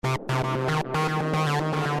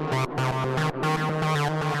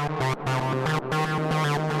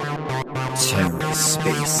Terror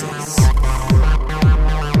Spaces.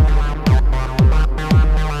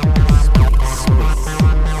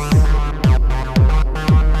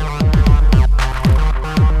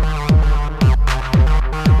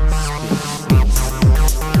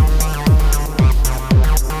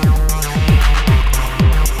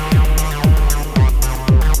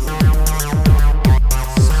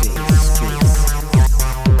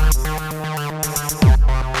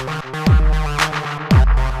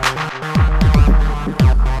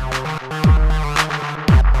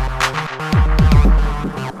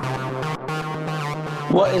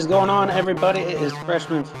 What is going on, everybody? It is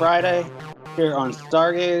Freshman Friday here on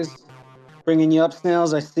Stargaze. Bringing you up,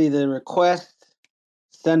 Snails. I see the request,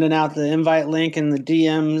 sending out the invite link in the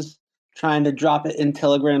DMs, trying to drop it in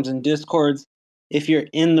Telegrams and Discords. If you're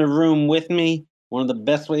in the room with me, one of the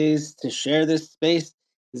best ways to share this space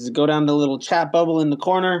is to go down to the little chat bubble in the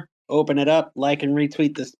corner, open it up, like and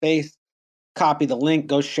retweet the space, copy the link,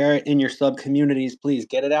 go share it in your sub communities. Please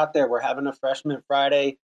get it out there. We're having a Freshman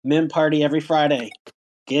Friday mint party every Friday.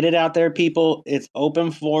 Get it out there, people. It's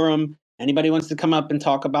open forum. Anybody wants to come up and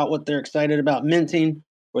talk about what they're excited about minting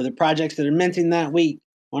or the projects that are minting that week,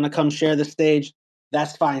 want to come share the stage,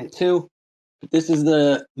 that's fine too. This is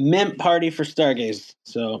the mint party for Stargaze.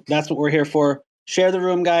 So that's what we're here for. Share the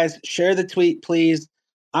room, guys. Share the tweet, please.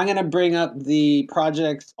 I'm going to bring up the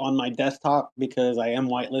projects on my desktop because I am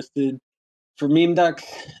whitelisted for Meme Ducks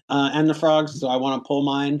and the Frogs. So I want to pull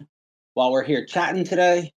mine while we're here chatting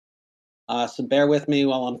today. So bear with me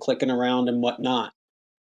while I'm clicking around and whatnot.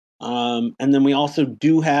 And then we also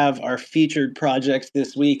do have our featured projects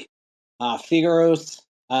this week. Figaros,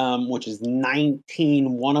 which is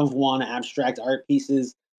 19 one-of-one abstract art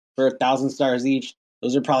pieces for 1,000 stars each.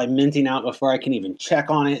 Those are probably minting out before I can even check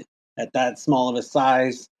on it at that small of a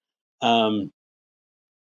size. And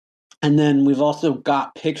then we've also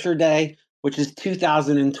got Picture Day, which is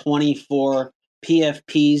 2024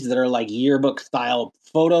 PFPs that are like yearbook style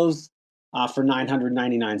photos for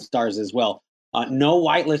 999 stars as well. No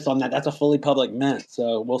whitelist on that. That's a fully public mint.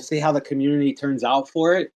 So we'll see how the community turns out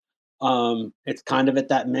for it. It's kind of at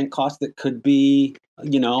that mint cost that could be, a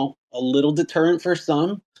little deterrent for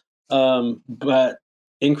some. But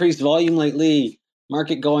increased volume lately,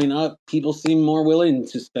 market going up, people seem more willing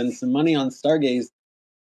to spend some money on Stargaze.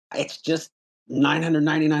 It's just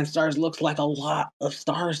 999 stars looks like a lot of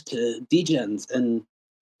stars to degens, and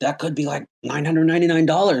that could be like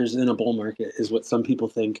 $999 in a bull market is what some people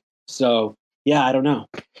think. So yeah, I don't know.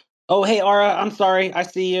 Oh, hey, Aura, I'm sorry. I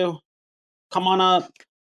see you. Come on up.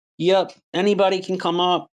 Yep, anybody can come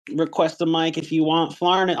up, request a mic if you want.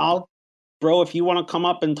 Flarn, bro, if you want to come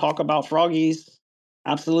up and talk about froggies,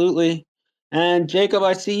 absolutely. And Jacob,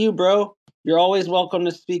 I see you, bro. You're always welcome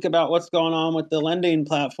to speak about what's going on with the lending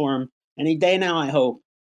platform. Any day now, I hope.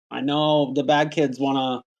 I know the bad kids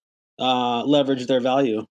want to leverage their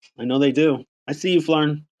value. I know they do. I see you,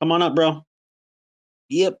 Flarn. Come on up, bro.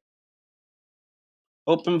 Yep.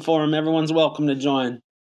 Open forum. Everyone's welcome to join.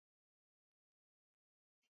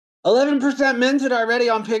 11% minted already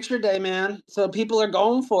on Picture Day, man. So people are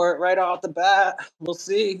going for it right off the bat. We'll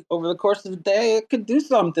see. Over the course of the day, it could do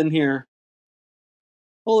something here.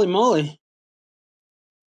 Holy moly.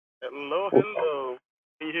 Hello. Can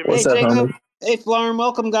you hear me? Hey, Jacob. Hey, Flarn.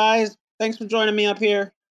 Welcome, guys. Thanks for joining me up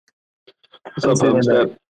here. What's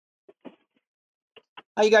up,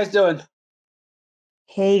 How you guys doing?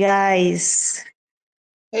 Hey, guys.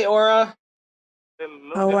 Hey, Aura.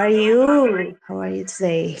 Hello. How are you? How are you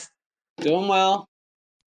today? Doing well.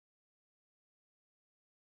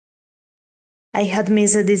 I had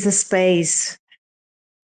missed this space.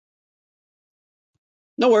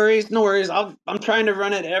 No worries. No worries. I'm trying to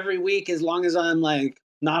run it every week as long as I'm like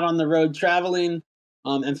not on the road traveling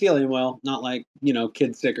and feeling well, not like,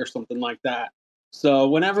 kid sick or something like that. So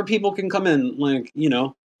whenever people can come in, like,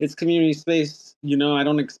 it's community space, I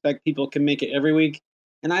don't expect people can make it every week.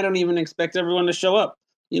 And I don't even expect everyone to show up.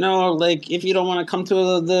 Like if you don't want to come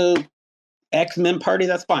to the X Mint party,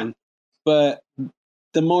 that's fine. But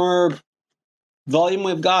the more volume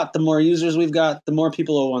we've got, the more users we've got, the more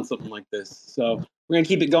people will want something like this. So we're going to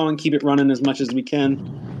keep it going, keep it running as much as we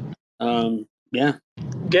can. Yeah.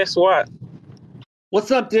 Guess what?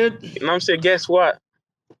 What's up, dude? You know what I'm saying? Guess what?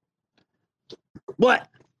 What?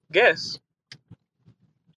 Guess.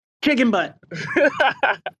 Chicken butt.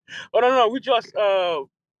 Oh, no. We just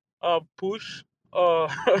push a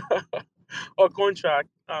contract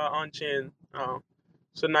on chain.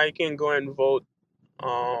 So now you can go and vote.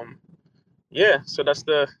 Yeah, so that's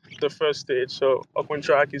the first stage. So a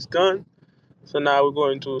contract is done. So now we're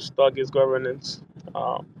going to Stargaze governance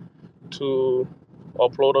to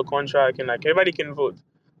upload a contract, and like everybody can vote.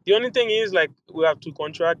 The only thing is like we have two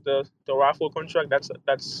contracts. The raffle contract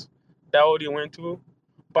that already went through.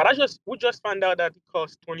 But we just found out that it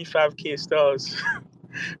costs 25K stars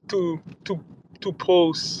to to to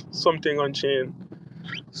post something on chain.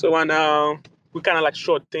 So right now we kind of like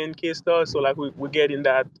short 10K stars. So like we're getting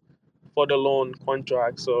that for the loan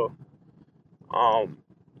contract. So um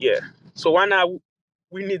yeah. So right now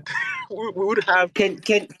we need we would have.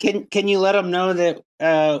 Can you let them know that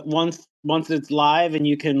once it's live and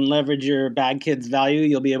you can leverage your bad kids value,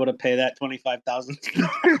 you'll be able to pay that 25,000?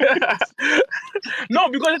 No,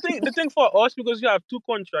 because the thing for us, because you have two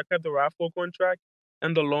contracts, you have the raffle contract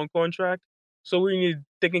and the loan contract. So we need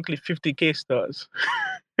technically 50K stars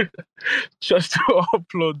just to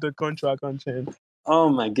upload the contract on chain. Oh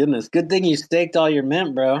my goodness! Good thing you staked all your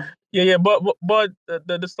mint, bro. Yeah, but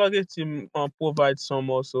the Stargate team provides some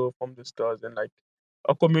also from the stars, and like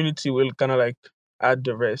a community will kind of like add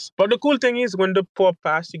the rest. But the cool thing is when the poor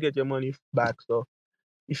pass, you get your money back. So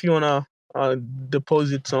if you wanna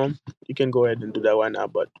deposit some, you can go ahead and do that right now.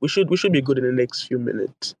 But we should be good in the next few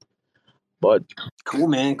minutes. But Cool,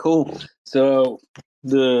 man. Cool. So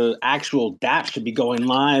the actual DApp should be going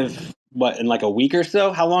live, what, in like a week or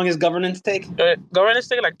so? How long does governance take? governance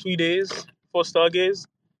take like 3 days for Stargaze.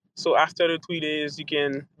 So after the 3 days, you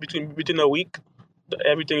can between a week,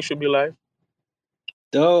 everything should be live.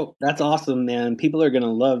 Dope. That's awesome, man. People are going to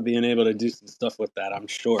love being able to do some stuff with that, I'm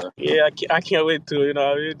sure. Yeah, I can't wait to,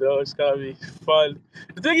 it's gonna be fun.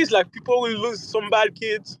 The thing is, like, people will lose some bad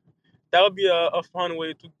kids. That would be a fun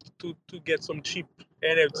way to get some cheap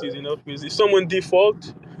NFTs, because if someone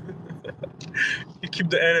default, you keep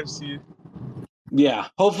the NFC. Yeah.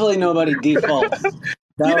 Hopefully nobody defaults.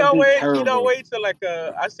 That would be terrible. Either way, it's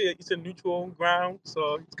I say it's a neutral ground,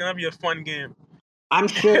 so it's gonna be a fun game. I'm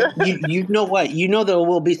sure you know what? You know there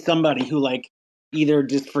will be somebody who like either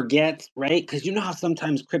just forgets, right? Because you know how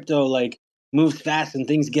sometimes crypto like moves fast and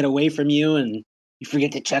things get away from you and you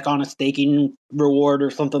forget to check on a staking reward or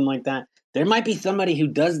something like that. There might be somebody who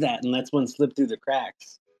does that and lets one slip through the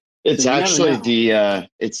cracks. It's So you never actually know.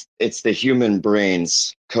 it's the human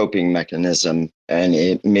brain's coping mechanism, and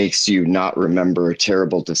it makes you not remember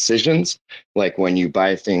terrible decisions, like when you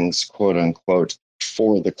buy things, quote unquote,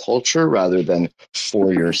 for the culture rather than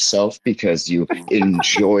for yourself because you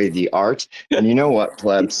enjoy the art. And you know what,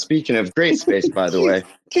 pleb? Speaking of great space, by the way, I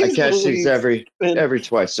Jeez catch these Louise, man. every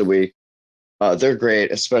twice a week. They're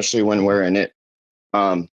great, especially when we're in it.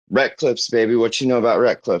 Rec clips, baby. What you know about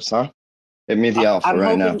rec clips, huh? Hit me the alpha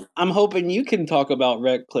right now. I'm hoping you can talk about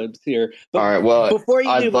rec clips here. But All right. Well, before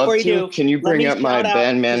I'd love you to. do, Can you let bring me up my shout out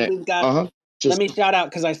band because man? we've got. Uh huh. Let me shout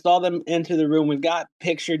out because I saw them enter the room. We've got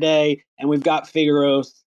Picture Day and we've got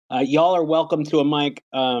Figaros. Y'all are welcome to a mic.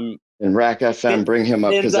 And Rack FM, bring him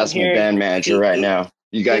up Finn's because that's my here. band manager right now.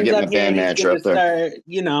 You gotta Finn's get my up here band and he's manager gonna up there.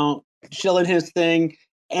 start, shilling his thing.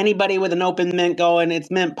 Anybody with an open mint going,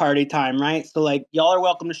 it's mint party time, right? So like y'all are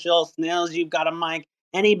welcome to shill. Snails, you've got a mic.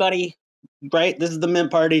 Anybody, right? This is the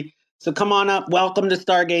mint party. So come on up. Welcome to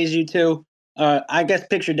Stargaze, you two. I guess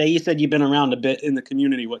Picture Day, you said you've been around a bit in the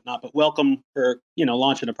community, whatnot, but welcome for,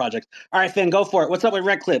 launching a project. All right, Finn, go for it. What's up with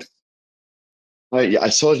Rec Clips? I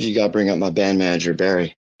told you gotta bring up my band manager,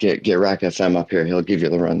 Barry. Get Rack FM up here. He'll give you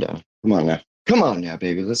the rundown. Come on now. Come on now,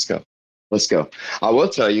 baby. Let's go. Let's go. I will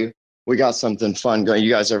tell you, we got something fun going.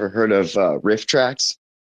 You guys ever heard of Riff Tracks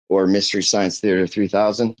or Mystery Science Theater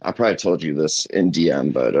 3000? I probably told you this in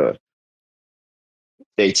DM, but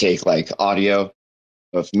they take like audio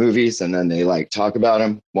of movies and then they like talk about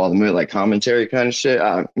them while the movie, like commentary kind of shit.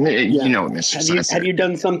 You know what Mystery Science Have you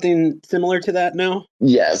done something similar to that now?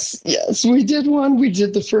 Yes, we did one. We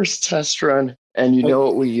did the first test run, and you know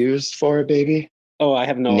what we used for it, baby? Oh, I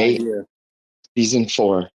have no idea. Season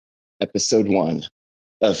 4, episode 1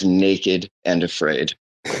 of Naked and Afraid.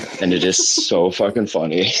 And it is so fucking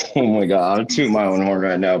funny. Oh my God. I'm tooting my own horn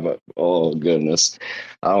right now, but oh goodness.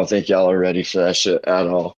 I don't think y'all are ready for that shit at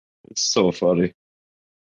all. It's so funny.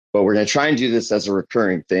 But we're going to try and do this as a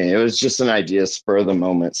recurring thing. It was just an idea, spur of the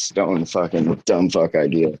moment, stone fucking dumb fuck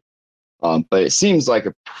idea. But it seems like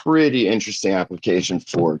a pretty interesting application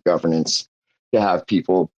for governance to have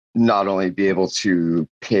people not only be able to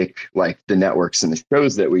pick like the networks and the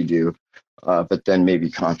shows that we do, but then maybe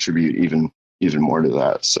contribute even more to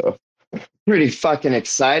that. So pretty fucking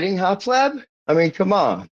exciting, huh, pleb? I mean, come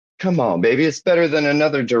on, baby. It's better than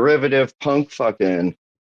another derivative punk fucking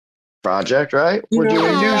project, right? We're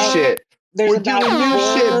doing new shit. there's We're about doing new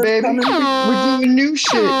shit, 4 baby. coming. We're doing new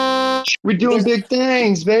shit. We're doing There's- big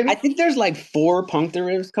things, baby. I think there's like 4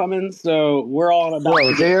 puncturives coming, so we're all about Bro, to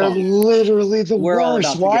get they're pumped. literally the We're all worst.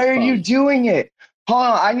 about to Why get are you pumped. doing it? Hold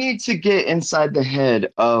on, I need to get inside the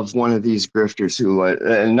head of one of these grifters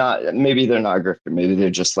who not maybe they're not a grifter, maybe they're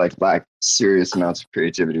just like lack serious amounts of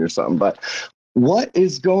creativity or something. But what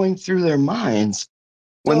is going through their minds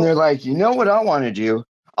when So- they're like, you know what I want to do?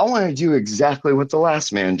 I want to do exactly what the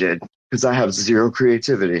last man did because I have zero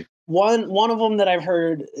creativity. One of them that I've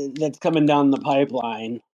heard that's coming down the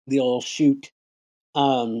pipeline, the old shoot,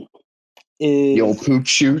 is The old poop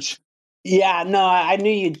shoot. yeah. No, I knew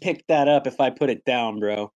you'd pick that up if I put it down,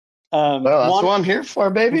 bro. Well, that's what I'm here for,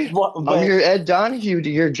 baby. I'm but your Ed Donahue to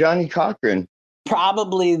your Johnny Cochran.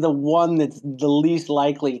 probably the one that's the least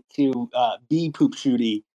likely to be poop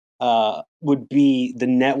shooty would be the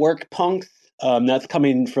network punks. That's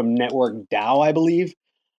coming from Network DAO, I believe.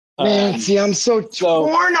 Man, see, I'm so so-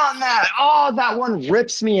 torn on that. Oh, that one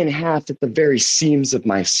rips me in half at the very seams of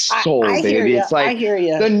my soul, I hear baby. ya, It's like I hear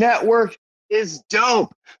ya. the network is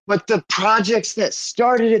dope, but the projects that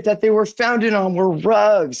started it, that they were founded on, were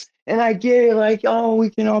rugs. And I get it, like, oh,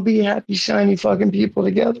 we can all be happy, shiny fucking people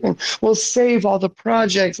together, and we'll save all the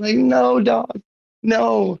projects. Like, no, dog,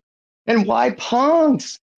 no. And why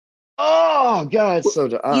punks? Oh God,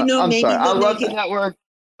 so I'm maybe sorry. I they'll love make the it. network,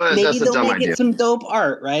 but Maybe that's a they'll dumb make idea. it some dope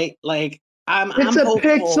art, right? Like I'm It's a hopeful.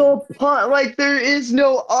 pixel punt. Like there is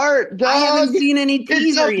no art, dog. I haven't seen any It's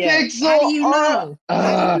teaser a yet. pixel How do you art. know?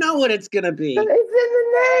 How do you know what it's gonna be? It's in the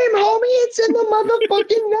name, homie. It's in the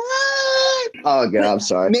motherfucking name. Oh God, I'm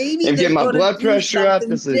sorry. Maybe I'm they're getting my gonna blood do pressure up. something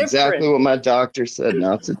This is exactly different. what my doctor said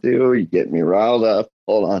not to do. You get me riled up.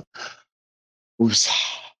 Hold on. Oops.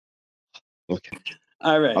 Okay.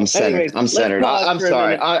 All right. I'm centered. Anyways, I'm centered. let's pause I'm for a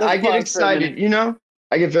sorry. minute. I Let's get pause for a minute. excited. You know,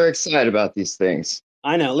 I get very excited about these things.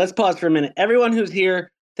 I know. Let's pause for a minute. Everyone who's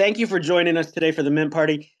here, thank you for joining us today for the Mint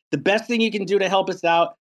Party. The best thing you can do to help us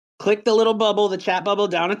out, click the little bubble, the chat bubble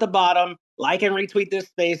down at the bottom, like and retweet this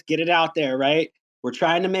space, get it out there, right? We're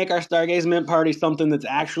trying to make our Stargaze Mint Party something that's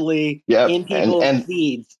actually in people's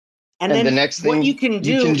feeds. And then the next what thing you can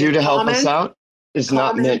do to help us comment, out is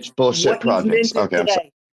not mint bullshit what you've projects. minted Okay, I'm sorry.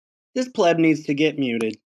 today. This pleb needs to get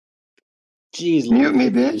muted. Jeez, Mute me,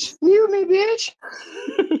 bitch. Mute me, bitch.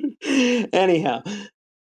 Anyhow,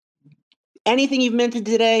 anything you've minted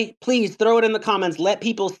today, please throw it in the comments. Let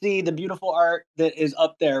people see the beautiful art that is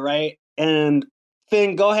up there, right? And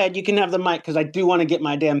Finn, go ahead. You can have the mic because I do want to get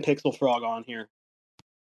my damn Pixel Frog on here.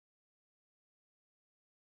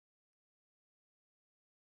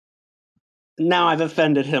 Now I've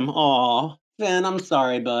offended him. Aw, Finn, I'm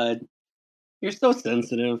sorry, bud. You're so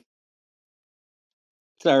sensitive.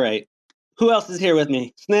 It's all right. Who else is here with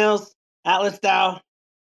me? Snails, Atlas Dow.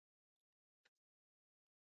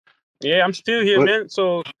 Yeah, I'm still here, What? man.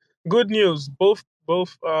 So good news. Both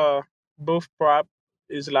prop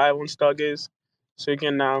is live on Stargaze, so you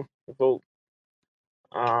can now vote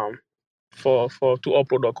for to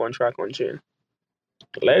upload a contract on chain.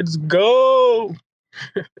 Let's go.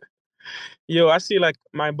 Yo, I see like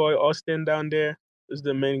my boy Austin down there is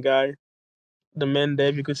the main guy, the main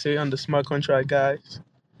dev you could say on the smart contract guys.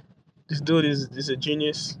 This dude is a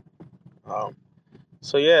genius.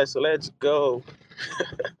 So yeah, so let's go.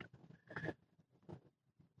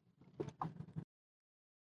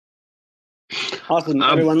 Awesome.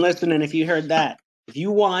 Everyone listening, if you heard that, if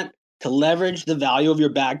you want to leverage the value of your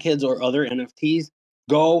bag kids or other NFTs,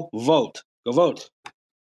 go vote. Go vote.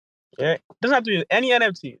 Yeah, doesn't have to be any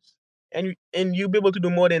NFTs, and you'll be able to do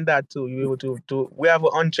more than that too. You'll be able to. We have an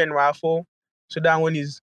on-chain raffle, so that one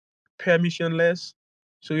is permissionless.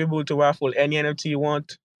 So you're able to raffle any NFT you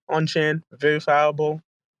want on-chain, verifiable,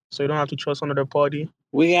 so you don't have to trust another party.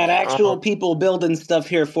 We got actual people building stuff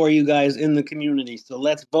here for you guys in the community. So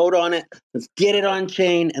let's vote on it. Let's get it on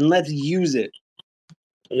chain and let's use it.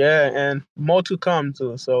 Yeah, and more to come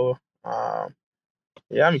too. So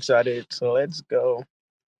yeah, I'm excited. So let's go.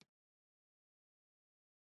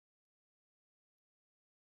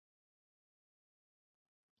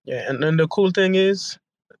 Yeah, and then the cool thing is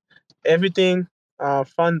everything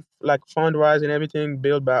fundraising everything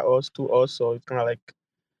built by us to us. So it's kind of like,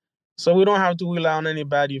 so we don't have to rely on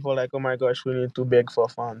anybody for like, oh my gosh, we need to beg for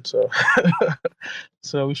funds. So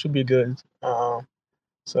so we should be good.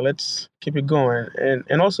 So let's keep it going.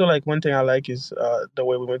 And also like one thing I like is the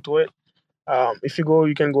way we went to it. If you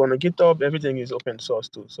can go on the GitHub. Everything is open source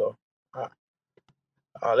too. So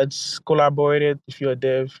let's collaborate it. If you're a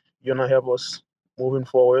dev, you're gonna help us moving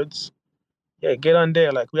forwards. Yeah, get on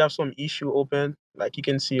there. Like we have some issue open. Like you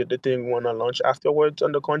can see the thing we wanna launch afterwards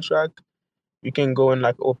on the contract. You can go and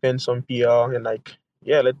like open some PR and like,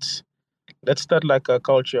 yeah, let's start like a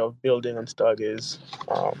culture of building on Stargaze.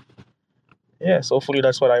 Yeah, so hopefully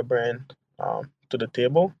that's what I bring to the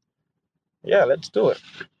table. Yeah, let's do it.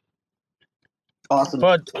 Awesome.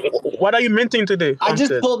 But what are you minting today? I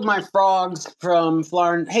just Homestead? pulled my frogs from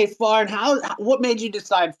Flarn. Hey, Flarn, what made you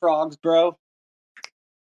decide frogs, bro?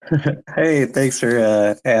 Hey, thanks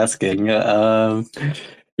for asking.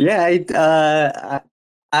 Yeah,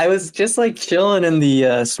 I was just like chilling in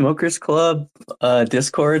the Smokers Club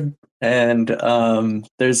Discord, and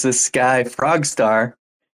there's this guy Frogstar.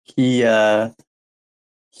 He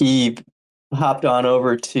hopped on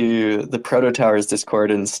over to the Proto Towers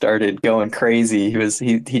Discord and started going crazy.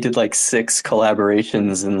 He did like 6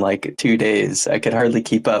 collaborations in like 2 days. I could hardly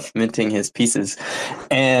keep up minting his pieces,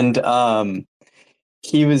 and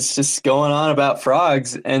he was just going on about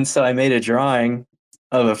frogs, and so I made a drawing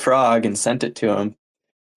of a frog and sent it to him,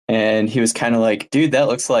 and he was kind of like, dude, that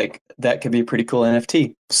looks like that could be a pretty cool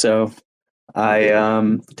NFT. So I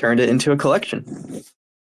turned it into a collection.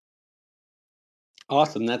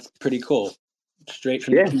 Awesome. That's pretty cool. Straight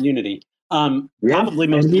from Yeah. the community. Yeah. Probably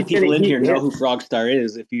most of And the people in here know yeah. who Frogstar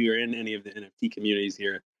is. If you're in any of the NFT communities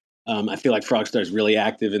here, I feel like Frogstar is really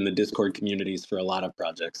active in the Discord communities for a lot of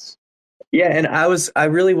projects. Yeah, and I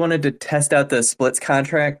really wanted to test out the splits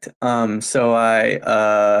contract. So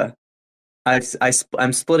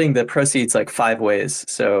I'm splitting the proceeds like 5 ways.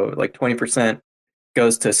 So like 20%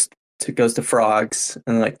 goes to frogs,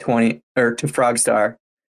 and like 20 or to Frogstar,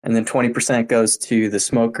 and then 20% goes to the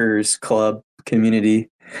Smokers Club community,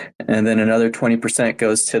 and then another 20%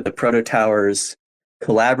 goes to the Proto Towers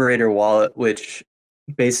collaborator wallet, which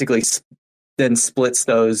basically then splits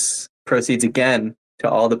those proceeds again to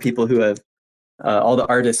all the people who have all the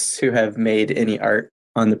artists who have made any art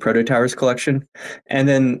on the Proto Towers collection, and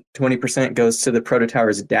then 20% goes to the Proto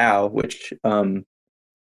Towers DAO, which I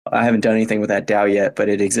haven't done anything with that DAO yet, but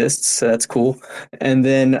it exists, so that's cool. And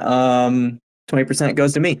then 20%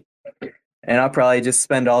 goes to me, and I'll probably just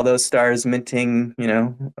spend all those stars minting,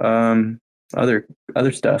 other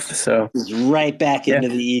stuff. So It's right back Yeah. into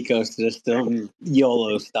the ecosystem,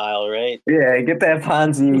 YOLO style, right? Yeah, get that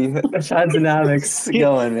Ponzi-nomics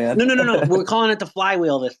going, man. No. We're calling it the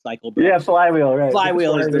flywheel this cycle, bro. Yeah, flywheel, right?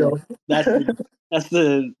 Flywheel is that's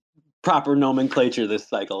the proper nomenclature this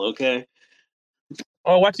cycle, okay?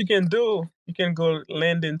 Or what you can do, you can go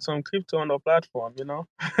lend in some crypto on the platform, you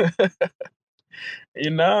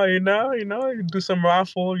do some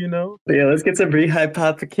raffle, Yeah, let's get some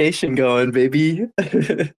rehypothecation going, baby.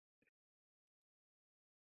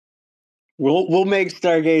 We'll make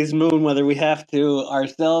Stargaze Moon whether we have to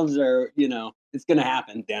ourselves or it's gonna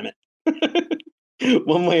happen. Damn it,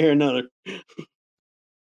 one way or another.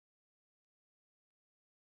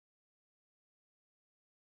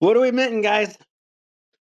 What are we minting, guys?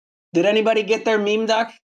 Did anybody get their meme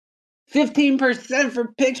duck? 15%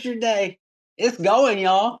 for picture day. It's going,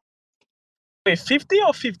 y'all. Wait, 50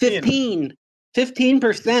 or 15?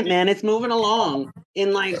 15%, man. It's moving along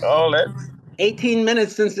in like 18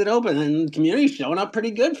 minutes since it opened, and the community's showing up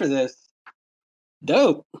pretty good for this.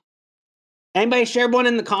 Dope. Anybody shared one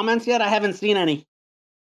in the comments yet? I haven't seen any.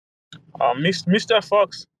 Mr.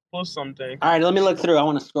 Fox post something. All right, let me look through. I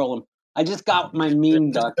want to scroll them. I just got my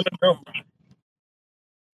meme duck.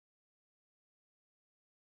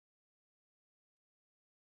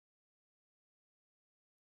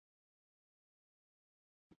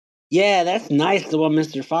 Yeah, that's nice, the one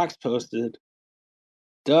Mr. Fox posted.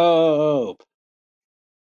 Dope.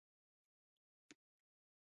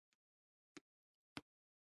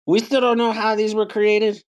 We still don't know how these were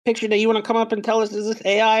created. Picture that you want to come up and tell us, is this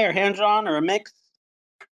AI or hand-drawn or a mix?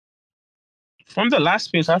 From the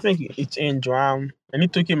last piece, I think it's in drum, and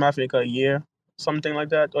it took him, I think, a year, something like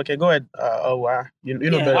that. Okay, go ahead. Wow. You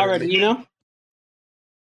know better already, than me.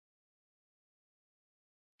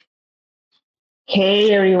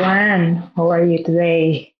 Hey everyone, how are you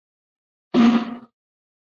today? Can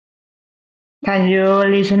you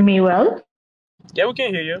listen me well? Yeah, we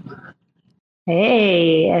can hear you.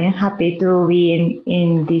 Hey, I'm happy to be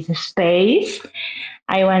in this space.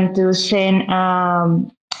 I want to send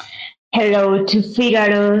hello to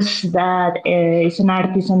Figaros, that is an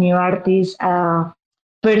artist, a new artist,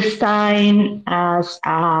 first time as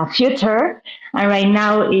a future, and right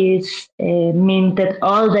now is minted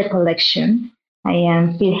all the collection. I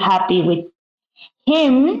am feel happy with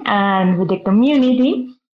him and with the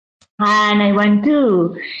community. And I want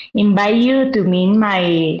to invite you to meet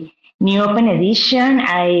my new open edition.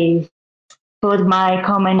 I put my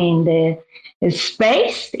comment in the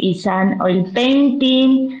space. It's an oil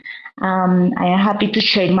painting. I am happy to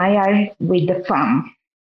share my art with the fam.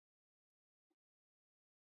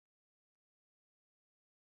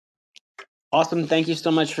 Awesome. Thank you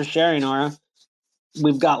so much for sharing, Aura.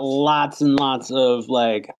 We've got lots and lots of,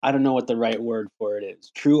 like, I don't know what the right word for it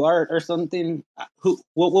is, true art or something. What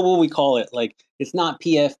will we call it? Like, it's not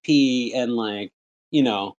PFP and, like, you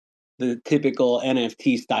know, the typical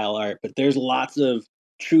NFT style art, but there's lots of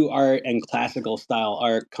true art and classical style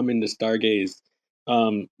art coming to Stargaze,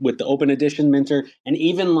 with the open edition minter, and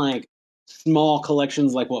even like small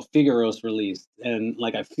collections like what Figaro's released. And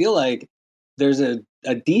like, I feel like there's a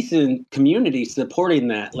decent community supporting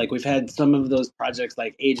that. Like, we've had some of those projects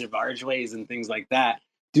like Age of Archways and things like that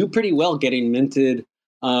do pretty well getting minted,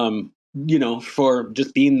 for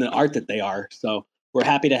just being the art that they are. So we're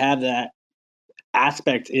happy to have that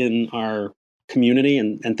aspect in our community,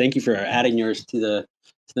 and thank you for adding yours to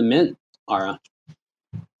the mint, Ara.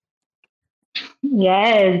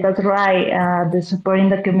 Yes, that's right. The supporting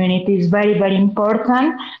the community is very, very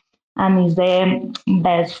important and is the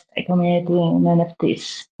best community in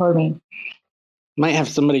NFTs for me. Might have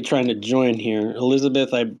somebody trying to join here.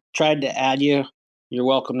 Elizabeth, I tried to add you. You're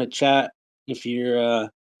welcome to chat if you're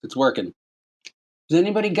it's working. Has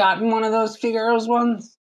anybody gotten one of those Figaro's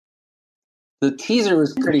ones? The teaser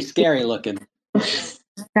was pretty scary looking.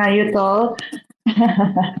 Can you tell?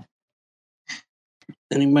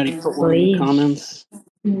 Anybody put one in the comments?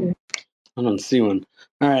 I don't see one.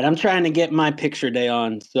 All right, I'm trying to get my picture day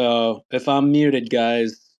on. So if I'm muted,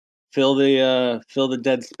 guys, fill the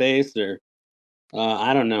dead space, or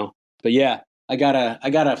I don't know. But yeah, I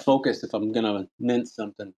gotta focus if I'm gonna mint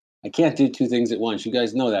something. I can't do two things at once. You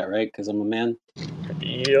guys know that, right? Because I'm a man.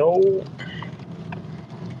 Yo.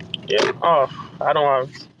 Yeah. Oh, I don't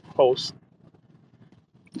have host.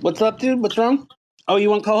 What's up, dude? What's wrong? Oh, you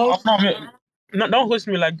want co-host? No, don't host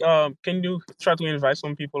me. Like, can you try to invite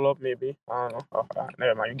some people up? Maybe, I don't know. Oh,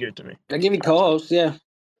 never mind. You give it to me. I give you co-host. Yeah.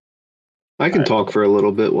 I can talk for a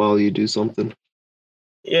little bit while you do something.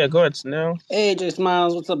 Yeah, go ahead, Snail. Hey, Jay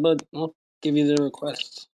Smiles. What's up, bud? I'll give you the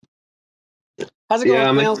request. How's it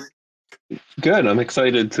going, Snails? Good. I'm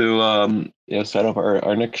excited to set up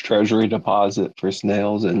our next treasury deposit for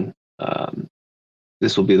Snails, and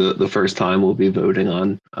this will be the first time we'll be voting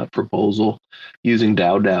on a proposal using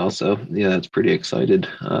DAO. So yeah, that's pretty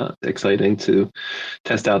exciting to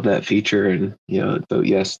test out that feature, and vote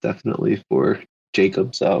yes definitely for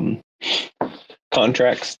Jacob's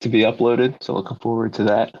contracts to be uploaded. So looking forward to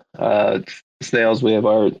that. Snails, we have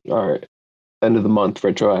our end of the month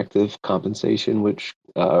retroactive compensation, which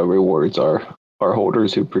rewards our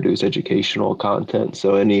holders who produce educational content.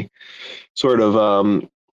 So any sort of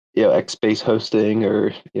X space hosting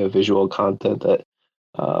or visual content that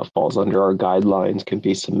falls under our guidelines can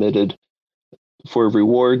be submitted for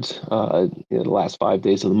rewards. The last 5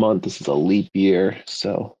 days of the month. This is a leap year,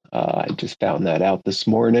 so I just found that out this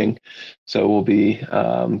morning. So we'll be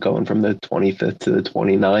going from the 25th to the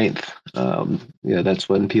 29th. That's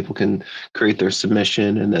when people can create their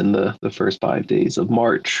submission, and then the first 5 days of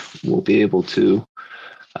March, we'll be able to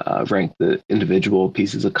rank the individual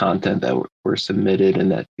pieces of content that were submitted,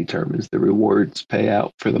 and that determines the rewards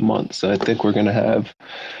payout for the month. So I think we're going to have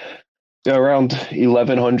around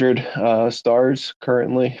 1,100 stars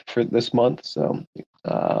currently for this month. So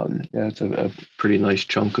it's a pretty nice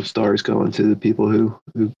chunk of stars going to the people who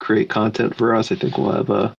create content for us. I think we'll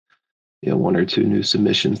have one or two new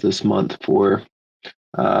submissions this month for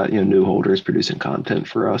new holders producing content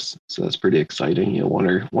for us. So that's pretty exciting. One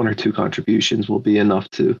or two contributions will be enough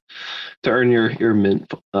to earn your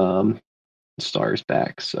mint stars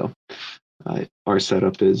back. So our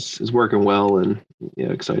setup is working well, and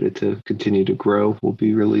excited to continue to grow. We'll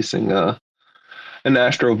be releasing an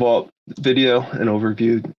Astro Vault video and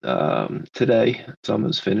overview today. It's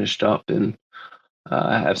almost finished up, and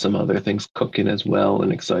I have some other things cooking as well,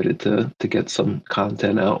 and excited to get some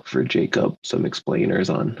content out for Jacob, some explainers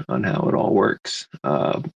on how it all works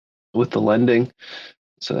with the lending.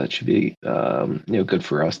 So that should be good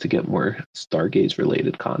for us to get more Stargaze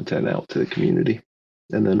related content out to the community.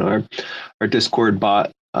 And then our Discord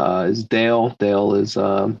bot is Dale. Dale is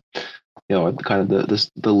kind of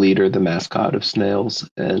the leader, the mascot of Snails,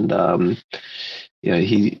 and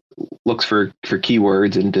he looks for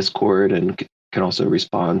keywords in Discord, and can also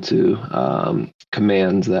respond to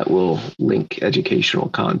commands that will link educational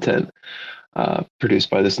content produced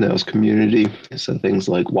by the Snails community. So things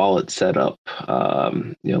like wallet setup,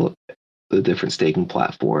 the different staking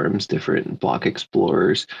platforms, different block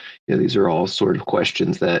explorers. These are all sort of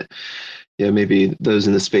questions that maybe those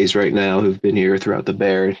in the space right now who've been here throughout the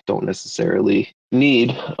bear don't necessarily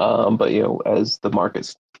need. But as the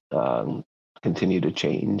markets continue to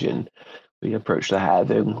change and we approach the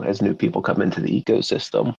halving, as new people come into the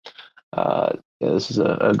ecosystem, this is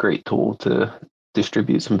a great tool to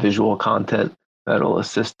distribute some visual content that'll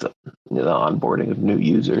assist the onboarding of new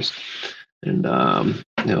users. And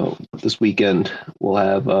this weekend we'll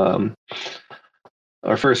have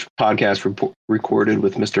our first podcast recorded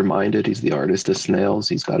with Mr. Minded. He's the artist of Snails.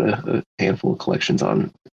 He's got a handful of collections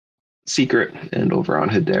on Secret and over on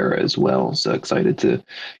Hedera as well. So excited to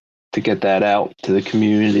get that out to the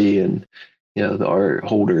community, and the art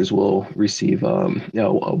holders will receive a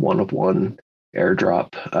one-of-one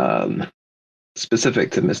airdrop specific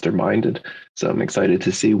to Mr. Minded. So I'm excited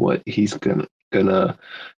to see what he's gonna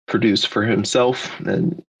produce for himself,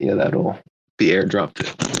 and that'll be airdropped to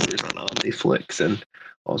viewers on OmniFlix and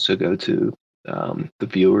also go to the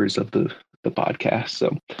viewers of the podcast.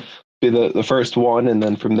 So be the first one, and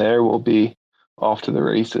then from there we'll be off to the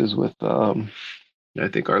races with I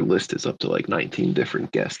think our list is up to like 19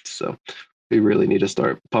 different guests. So we really need to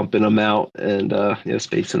start pumping them out and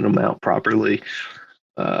spacing them out properly.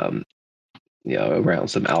 Around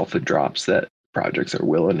some alpha drops that projects are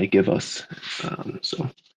willing to give us. So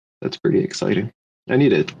that's pretty exciting. I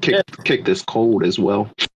need to kick this cold as well.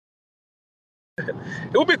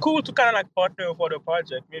 It would be cool to kind of like partner for the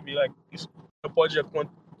project. Maybe like if the project want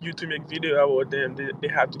you to make video about them, they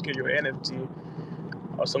have to get your NFT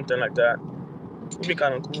or something like that. It would be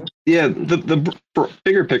kind of cool. Yeah, the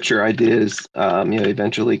bigger picture idea is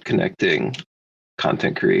eventually connecting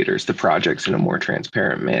content creators to projects in a more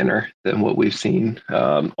transparent manner than what we've seen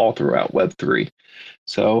all throughout Web3.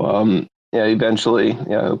 So eventually,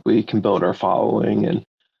 we can build our following and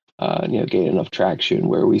gain enough traction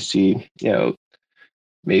where we see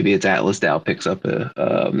maybe it's Atlas DAO picks up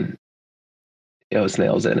a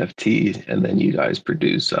Snails NFT, and then you guys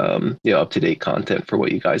produce up-to-date content for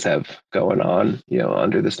what you guys have going on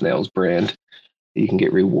under the Snails brand. You can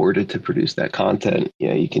get rewarded to produce that content.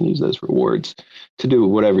 You can use those rewards to do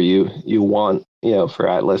whatever you want, for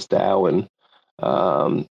Atlas DAO.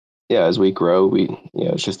 And as we grow,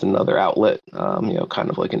 it's just another outlet, kind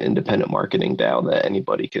of like an independent marketing DAO that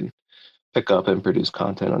anybody can pick up and produce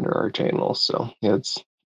content under our channel. So it's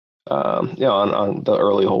on the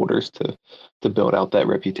early holders to build out that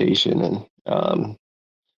reputation and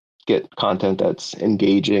get content that's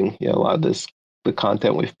engaging. A lot of the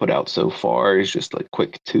content we've put out so far is just like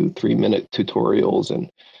quick 2-3 minute tutorials, and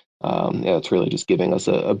it's really just giving us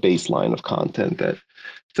a baseline of content that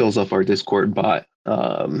fills up our Discord bot.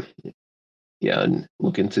 And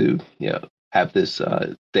looking to have this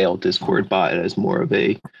Dale Discord bot as more of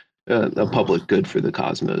a public good for the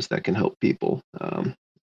cosmos that can help people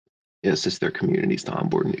assist their communities to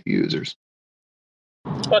onboard new users.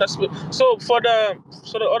 Oh, that's good. So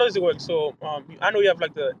the others work. So I know you have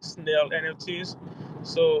like the Snail NFTs.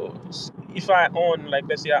 So if I own, like,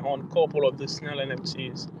 let's say I own a couple of the Snail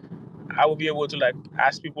NFTs, I will be able to like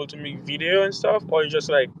ask people to make video and stuff, or just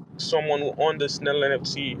like someone who owns the Snail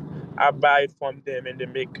NFT, I buy it from them and they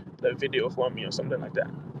make the video for me or something like that.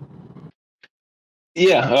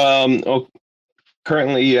 Yeah.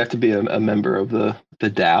 Currently, you have to be a member of the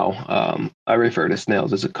DAO. I refer to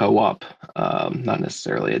Snails as a co-op, not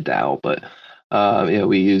necessarily a DAO, but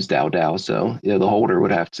we use DAO. So the holder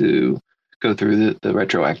would have to go through the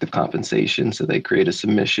retroactive compensation. So they create a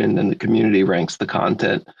submission, and the community ranks the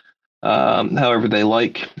content however they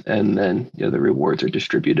like, and then the rewards are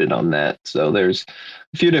distributed on that. So there's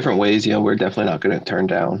a few different ways. We're definitely not going to turn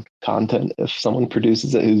down content if someone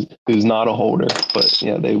produces it who's not a holder, but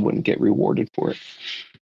they wouldn't get rewarded for it.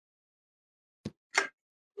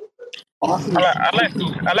 Awesome. I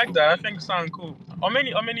like that. I think it sounds cool. How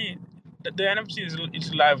many the NFT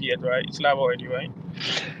it's live yet, right? It's live already, right?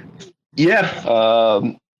 Yeah.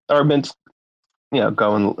 Our mint's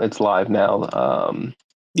going, it's live now.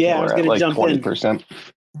 I was going to jump 20%.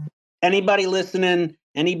 in. Anybody listening,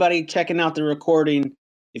 anybody checking out the recording,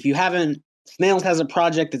 if you haven't, Snails has a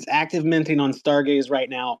project that's active minting on Stargaze right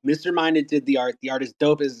now. Mr. Minded did the art. The art is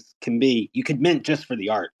dope as can be. You could mint just for the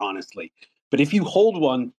art, honestly. But if you hold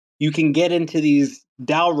one, you can get into these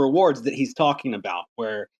DAO rewards that he's talking about,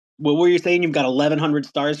 where, what were you saying? You've got 1,100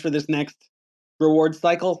 stars for this next reward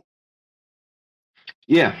cycle?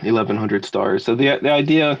 Yeah, 1,100 stars. So the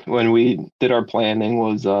idea when we did our planning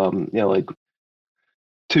was, like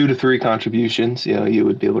 2 to 3 contributions. You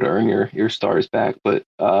would be able to earn your stars back. But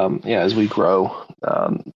as we grow,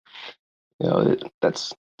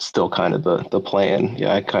 that's still kind of the plan.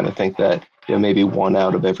 I kind of think that maybe 1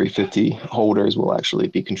 out of every 50 holders will actually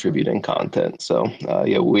be contributing content. So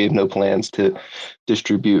we have no plans to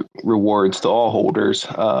distribute rewards to all holders.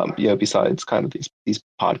 Besides kind of these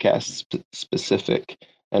podcast specific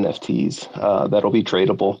NFTs that'll be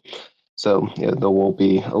tradable. So there will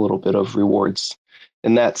be a little bit of rewards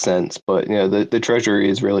in that sense. But the treasury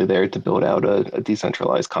is really there to build out a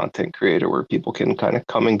decentralized content creator where people can kind of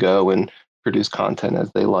come and go and produce content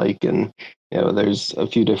as they like. And there's a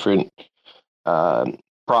few different uh,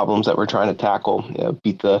 problems that we're trying to tackle.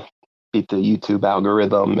 Beat the YouTube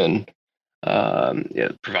algorithm and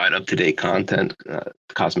provide up to date content.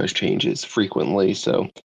 Cosmos changes frequently, so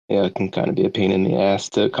it can kind of be a pain in the ass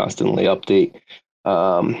to constantly update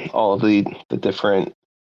all of the different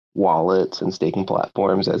wallets and staking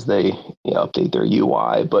platforms as they update their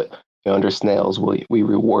UI. But under Snails, we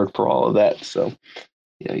reward for all of that. So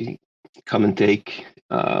you come and take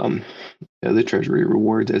the treasury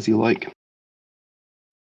rewards as you like.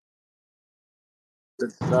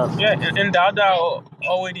 Good stuff. Yeah, and Dada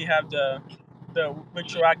already have the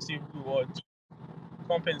retroactive reward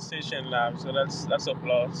compensation lab, so that's a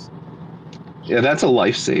plus. Yeah, that's a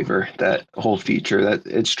lifesaver. That whole feature that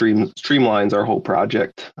it streamlines our whole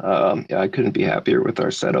project. I couldn't be happier with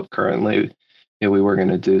our setup currently. We were going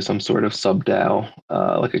to do some sort of sub DAO,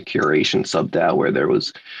 like a curation sub DAO, where there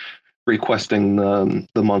was requesting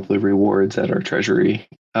the monthly rewards at our treasury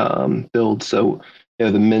build. So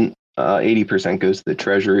the mint 80% goes to the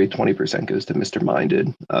treasury, 20% goes to Mr.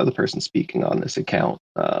 Minded, the person speaking on this account.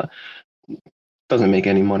 Doesn't make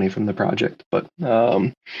any money from the project, but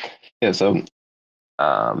so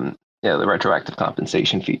the retroactive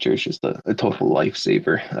compensation feature is just a total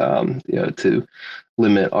lifesaver. To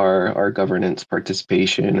limit our governance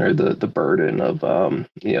participation or the burden of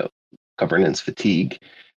governance fatigue.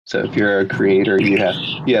 So if you're a creator, you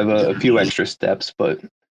have a few extra steps, but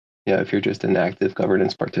if you're just an active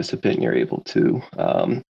governance participant, you're able to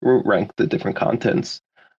rank the different contents,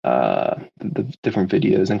 the different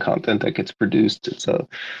videos and content that gets produced. It's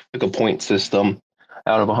like a point system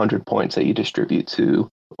out of 100 points that you distribute to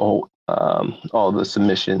all the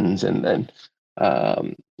submissions, and then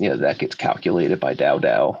that gets calculated by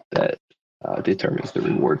DAO that determines the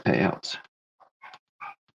reward payouts.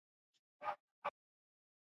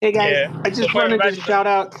 Hey guys, Yeah. I So just for wanted to everybody shout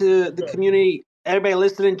out to the Good. community, everybody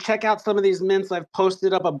listening. Check out some of these mints I've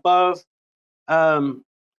posted up above.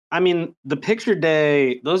 I mean, the picture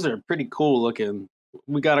day, those are pretty cool looking.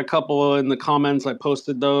 We got a couple in the comments. I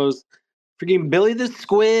posted those. Freaking Billy the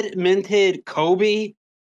Squid minted Kobe.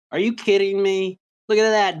 Are you kidding me? Look at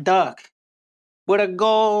that duck with a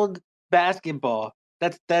gold basketball.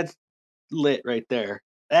 That's lit right there.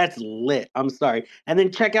 That's lit. I'm sorry. And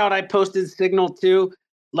then check out, I posted Signal too,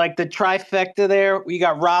 like the trifecta there. We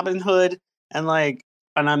got Robin Hood and like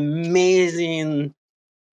an amazing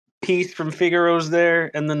piece from Figaro's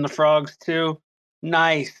there, and then the frogs too.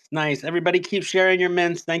 Nice, nice. Everybody keep sharing your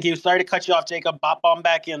mints. Thank you. Sorry to cut you off, Jacob. Bop on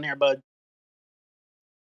back in here, bud.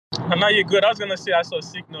 I know you're good. I was gonna say I saw a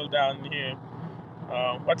signal down here.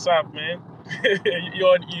 What's up, man?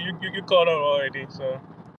 you called out already, so.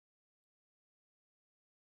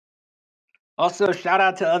 Also, shout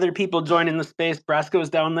out to other people joining the space. Brasco's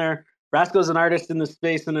down there. Brasco's an artist in the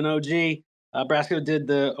space and an OG. Brasco did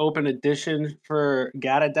the open edition for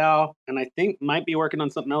GataDAO, and I think might be working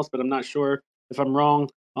on something else, but I'm not sure if I'm wrong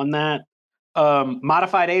on that.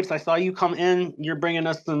 Modified Apes, I saw you come in. You're bringing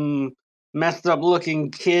us some messed up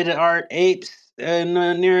looking kid art apes in the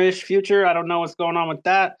nearish future. I don't know what's going on with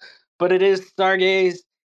that, but it is Stargaze,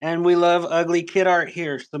 and we love ugly kid art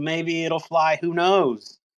here, so maybe it'll fly. Who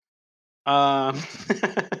knows? How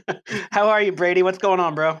are you, Brady? What's going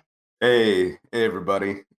on, bro? Hey,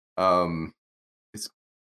 everybody. Um,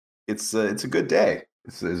 it's a good day.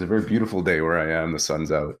 It's a very beautiful day where I am. The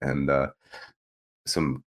sun's out and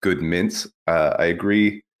some good mints. I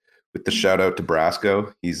agree with the shout out to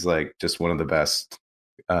Brasco. He's like just one of the best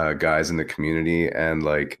guys in the community. And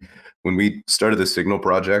like when we started the Signal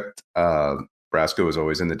project, Brasco was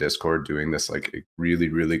always in the Discord doing this like really,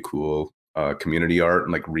 really cool community art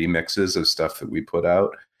and like remixes of stuff that we put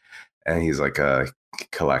out. And he's like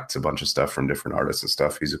collects a bunch of stuff from different artists and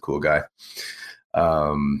stuff. He's a cool guy.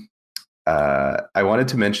 I wanted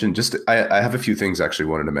to mention I have a few things actually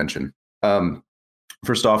wanted to mention.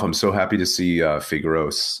 First off, I'm so happy to see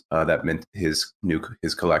Figaros that mint his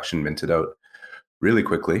collection minted out really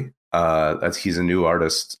quickly. He's a new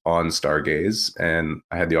artist on Stargaze, and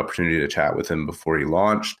I had the opportunity to chat with him before he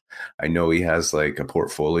launched. I know he has like a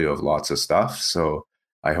portfolio of lots of stuff, so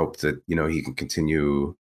I hope that he can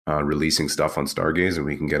continue releasing stuff on Stargaze, and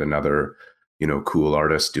we can get another cool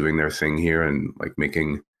artist doing their thing here and like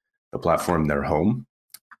making the platform their home.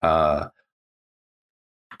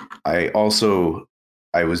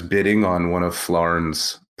 I was bidding on one of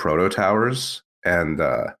Flarn's proto towers, and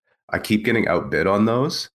I keep getting outbid on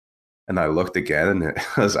those. And I looked again, and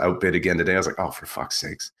it was outbid again today. I was like, oh, for fuck's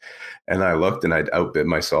sakes. And I looked, and I'd outbid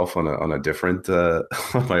myself on a different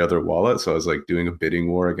on my other wallet. So I was like doing a bidding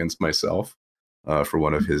war against myself for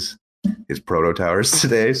one of his proto towers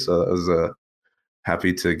today. So I was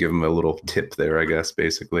happy to give him a little tip there, I guess,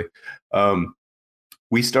 basically.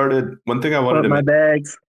 We started, one thing I wanted Pump to my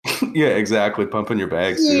bags. yeah, exactly. Pumping your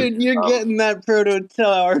bags, dude. Dude, you're getting that proto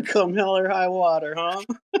tower come hell or high water, huh?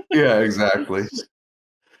 Yeah, exactly.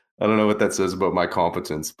 I don't know what that says about my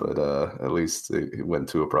competence, but at least it went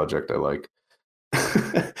to a project I like.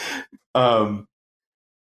 um,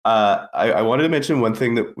 I wanted to mention one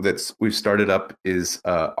thing that's we've started up is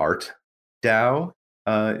Art DAO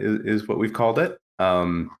is what we've called it.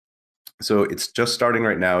 So it's just starting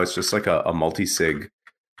right now. It's just like a multi-sig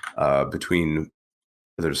between,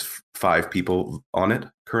 there's 5 people on it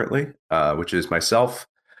currently, which is myself,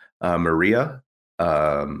 Maria,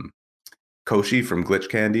 Koshi from Glitch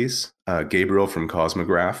Candies, Gabriel from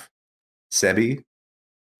Cosmograph, Sebi,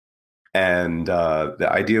 and the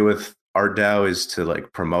idea with Art DAO is to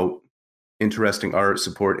like promote interesting art,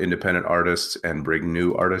 support independent artists, and bring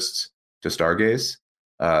new artists to Stargaze.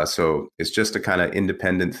 So it's just a kind of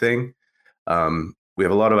independent thing. We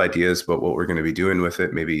have a lot of ideas about what we're going to be doing with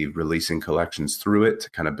it, maybe releasing collections through it to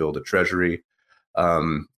kind of build a treasury.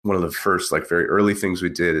 One of the first, like very early things we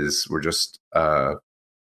did is we're just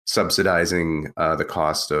subsidizing the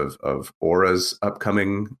cost of Aura's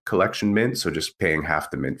upcoming collection mint. So just paying half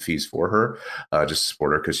the mint fees for her, just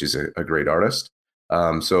support her because she's a great artist.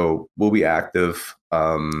 So we'll be active,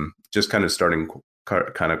 just kind of starting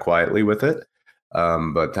kind of quietly with it.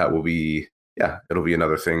 But that will be, yeah, it'll be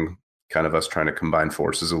another thing, kind of us trying to combine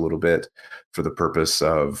forces a little bit for the purpose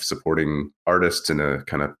of supporting artists in a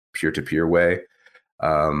kind of peer-to-peer way.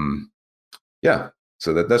 Yeah,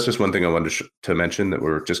 so that's just one thing I wanted to mention, that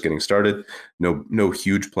we're just getting started. No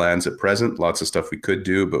huge plans at present. Lots of stuff we could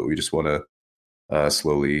do, but we just want to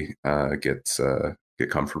slowly get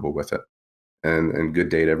comfortable with it. And good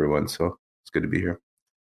day to everyone. So it's good to be here.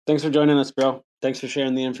 Thanks for joining us, bro. Thanks for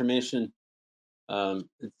sharing the information.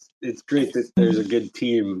 It's great that there's a good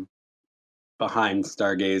team behind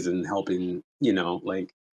Stargaze and helping,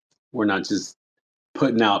 like we're not just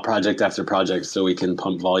putting out project after project so we can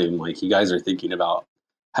pump volume. Like you guys are thinking about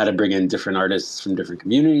how to bring in different artists from different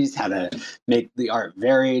communities, how to make the art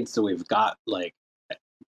varied. So we've got like,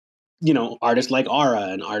 artists like Aura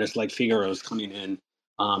and artists like Figaro's coming in,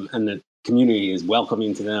 and the community is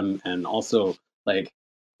welcoming to them. And also like,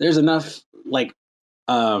 there's enough like,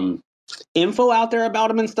 info out there about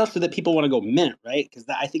them and stuff so that people want to go mint, right? Because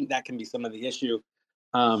I think that can be some of the issue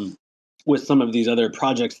with some of these other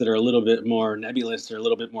projects that are a little bit more nebulous or a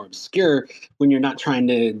little bit more obscure, when you're not trying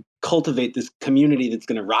to cultivate this community that's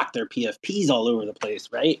going to rock their PFPs all over the place,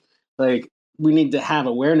 right? Like we need to have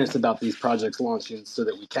awareness about these projects launching so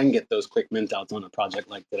that we can get those quick mint outs on a project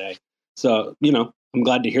like today. So, I'm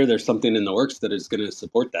glad to hear there's something in the works that is going to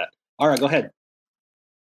support that. All right, go ahead.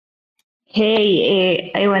 Hey,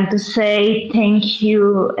 I want to say thank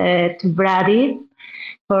you to Brady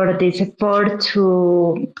for the support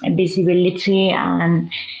to visibility and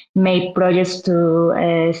make projects to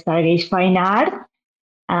Stargaze Fine Art.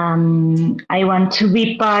 I want to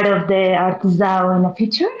be part of the Artist DAO in the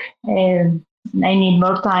future. I need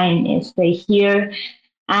more time to stay here.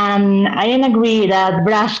 And I agree that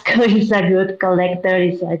Brasco is a good collector,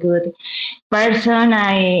 is a good person.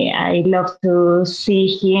 I love to see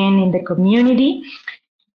him in the community.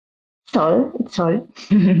 It's all.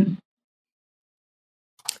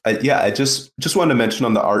 Yeah, I just wanted to mention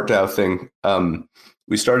on the Art DAO thing.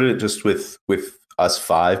 We started it just with us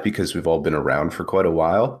 5 because we've all been around for quite a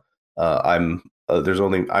while. I'm on the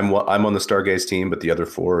Stargaze team, but the other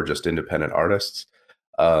 4 are just independent artists.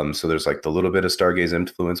 So there's like the little bit of Stargaze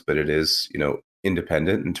influence, but it is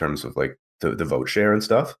independent in terms of like the vote share and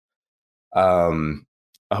stuff.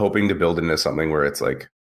 Hoping to build into something where it's like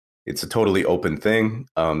it's a totally open thing.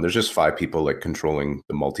 There's just 5 people like controlling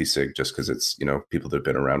the multi-sig, just because it's people that have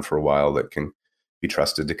been around for a while that can be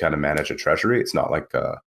trusted to kind of manage a treasury. It's not like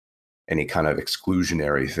any kind of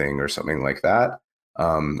exclusionary thing or something like that.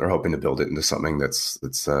 We're hoping to build it into something that's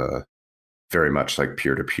very much like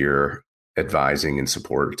peer-to-peer advising and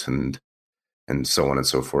support and so on and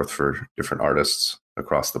so forth for different artists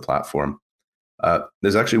across the platform.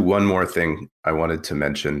 There's actually one more thing I wanted to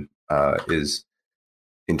mention is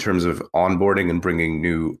in terms of onboarding and bringing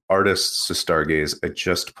new artists to Stargaze. I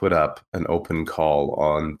just put up an open call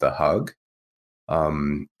on the Hug.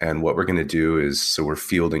 And what we're going to do is, so we're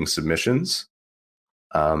fielding submissions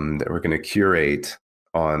that we're going to curate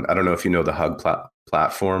on, I don't know if you know the Hug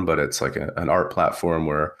platform, but it's like an art platform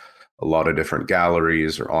where a lot of different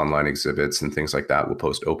galleries or online exhibits and things like that will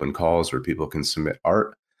post open calls where people can submit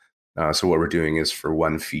art. So what we're doing is for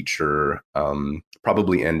one feature,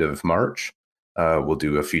 probably end of March, we'll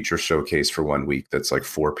do a feature showcase for 1 week that's like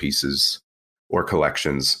 4 pieces or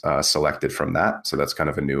collections selected from that. So that's kind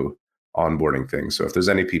of a new onboarding thing. So if there's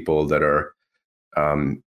any people that are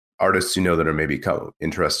artists that are maybe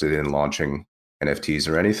interested in launching NFTs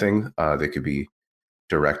or anything, they could be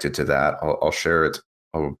directed to that. I'll share it.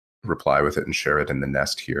 I'll reply with it and share it in the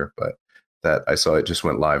nest here. But that I saw it just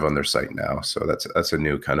went live on their site now. So that's a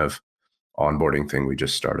new kind of onboarding thing we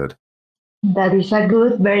just started. That is a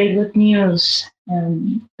very good news.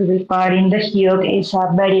 To be part in the HIOC is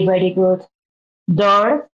a very, very good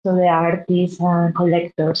door to the artists and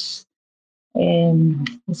collectors.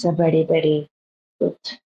 It's a very, very good.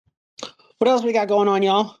 What else we got going on,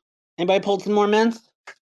 y'all? Anybody pulled some more mints?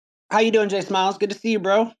 How you doing, Jay Smiles? Good to see you,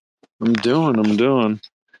 bro. I'm doing.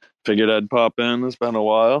 Figured I'd pop in. It's been a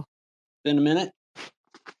while. Been a minute.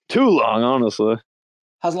 Too long, honestly.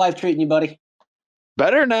 How's life treating you, buddy?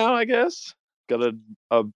 Better now, I guess. Got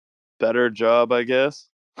a better job, I guess.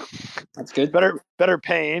 That's good. Better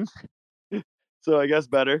paying. So I guess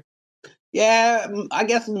better. Yeah, I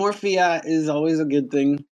guess more fiat is always a good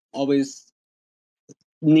thing. Always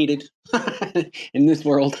needed in this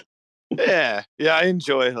world. Yeah, I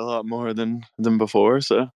enjoy it a lot more than before.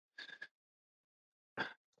 So,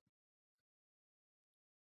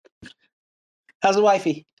 how's the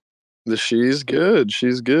wifey? She's good.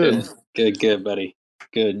 She's good. Good, buddy.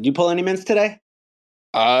 Good. Did you pull any mints today?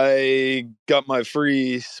 I got my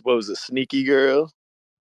free. What was it? Sneaky girl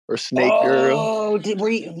or snake girl? Oh,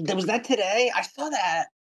 was that today? I saw that.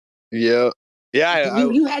 Yeah.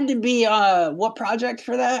 You had to be what project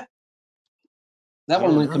for that? That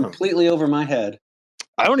one went completely over my head.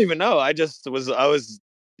 I don't even know. I joined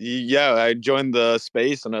the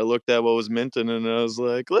space and I looked at what was minting and I was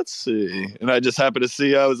like, let's see. And I just happened to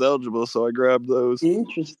see I was eligible, so I grabbed those.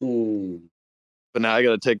 Interesting. But now I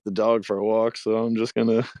got to take the dog for a walk, so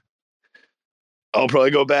I'll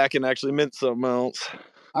probably go back and actually mint something else.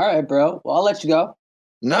 All right, bro. Well, I'll let you go.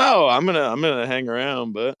 No, I'm gonna hang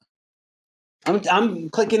around, but I'm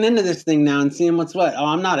clicking into this thing now and seeing what's what. Oh,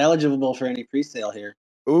 I'm not eligible for any pre-sale here.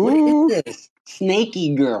 Ooh. What is this?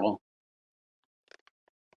 Snaky girl.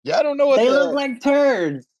 Yeah, I don't know what they look like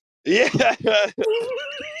turds. Yeah.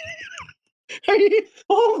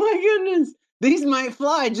 Oh my goodness. These might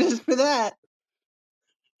fly just for that.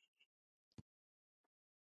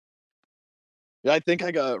 Yeah, I think I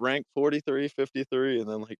got ranked 43, 53, and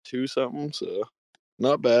then like 2 something, so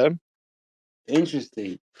not bad.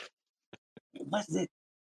 Interesting. What's the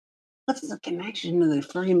connection to the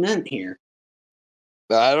free mint here?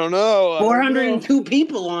 I don't know. 402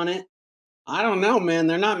 people on it. I don't know, man.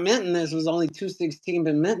 They're not minting this. It was only 216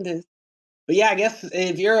 been minted. But yeah, I guess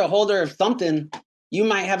if you're a holder of something, you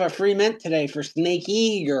might have a free mint today for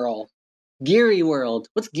Snaky Girl. Geary World.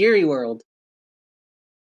 What's Geary World?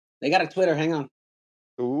 They got a Twitter. Hang on.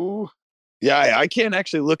 Ooh. Yeah, I can't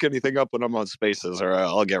actually look anything up when I'm on Spaces or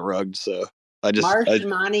I'll get rugged. So I just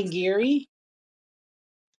Marshmanagiri?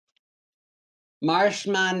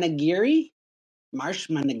 Marshmanagiri?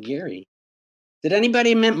 Marshmanagiri. Did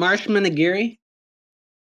anybody mint Marshmanagiri?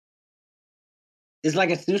 Is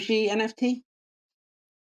like a sushi NFT?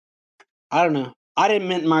 I don't know. I didn't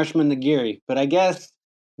mint Marshmanagiri, but I guess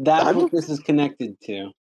that's what this is connected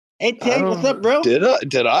to. Hey, Tig, what's up, bro? Did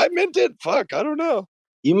I mint it? Fuck, I don't know.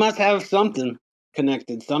 You must have something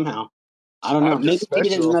connected somehow. I don't know. Maybe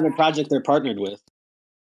it is another project they're partnered with.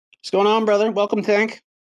 What's going on, brother? Welcome, Tank.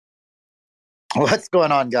 What's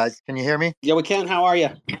going on, guys? Can you hear me? Yeah, we can. How are you?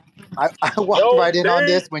 I walked right in on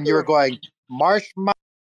this when you were going Marshmallow,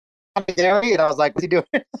 and I was like, "What's he doing?"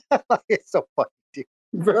 It's so funny, dude.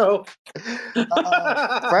 Bro.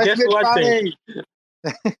 Freshman Friday.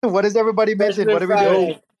 What does everybody mention? What are we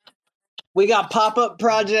doing? We got pop-up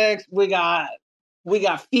projects. We got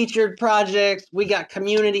featured projects. We got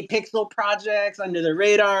community pixel projects under the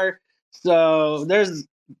radar. So this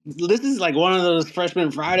is like one of those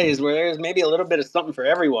Freshman Fridays where there's maybe a little bit of something for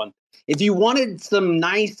everyone. If you wanted some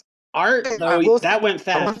nice art, though, that went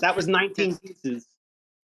fast. That was 19 pieces.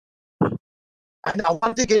 I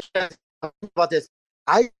want to get about this.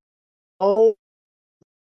 I'm so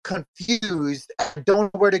confused. I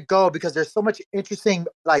don't know where to go because there's so much interesting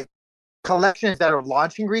collections that are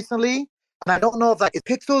launching recently, and I don't know if is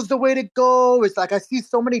pixels the way to go. It's like I see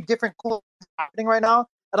so many different cool things happening right now,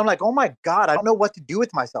 and I'm like, oh my god, I don't know what to do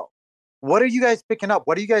with myself. What are you guys picking up?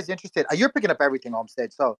 What are you guys interested? You're picking up everything on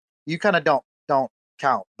stage, so you kind of don't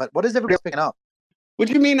count. But what is everybody else picking up? What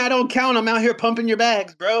do you mean I don't count? I'm out here pumping your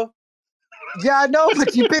bags, bro. Yeah, I know,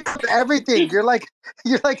 but you pick up everything. You're like,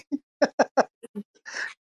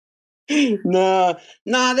 No,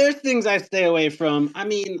 there's things I stay away from. I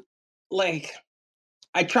mean, like,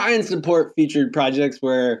 I try and support featured projects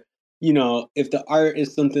where, if the art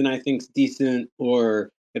is something I think's decent,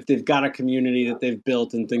 or if they've got a community that they've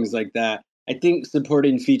built and things like that. I think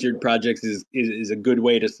supporting featured projects is a good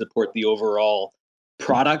way to support the overall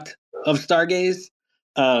product of Stargaze.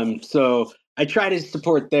 So I try to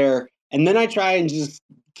support there, and then I try and just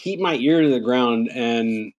keep my ear to the ground,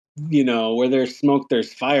 and where there's smoke,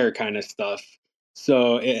 there's fire kind of stuff.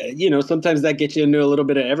 So sometimes that gets you into a little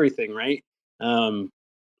bit of everything, right? What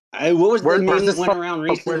was the where's meme that this went from? around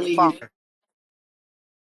Where's recently? fire?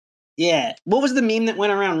 Yeah. What was the meme that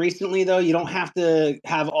went around recently, though? You don't have to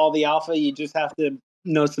have all the alpha. You just have to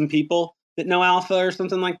know some people that know alpha or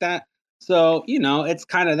something like that. So, it's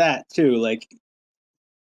kind of that, too. Like,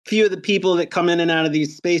 few of the people that come in and out of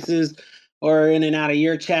these spaces or in and out of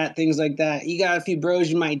your chat, things like that. You got a few bros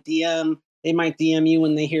you might DM. They might DM you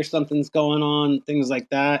when they hear something's going on, things like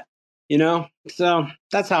that. So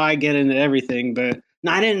that's how I get into everything. But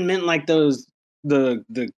no, I didn't mean like the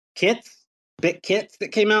kits, bit kits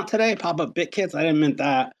that came out today, pop up bit kits. I didn't mean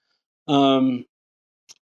that. Um,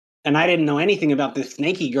 and I didn't know anything about this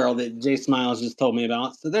snaky girl that Jay Smiles just told me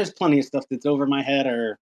about. So there's plenty of stuff that's over my head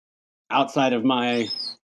or outside of my,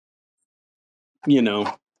 you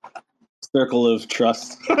know, circle of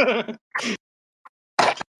trust.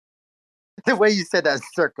 The way you said that,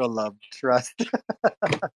 circle of trust.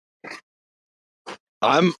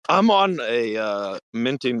 I'm on a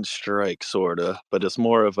minting strike, sorta, but it's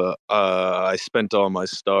more of a I spent all my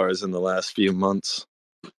stars in the last few months.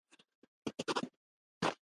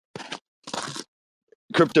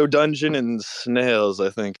 Crypto Dungeon and Snails, I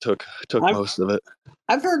think, took most of it.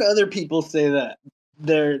 I've heard other people say that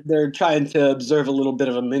they're trying to observe a little bit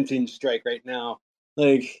of a minting strike right now.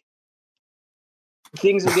 Like,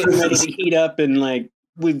 things are getting ready to heat up, and like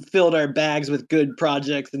we've filled our bags with good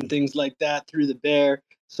projects and things like that through the bear.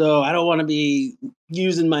 So I don't want to be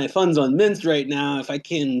using my funds on mints right now. If I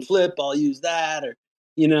can flip, I'll use that. Or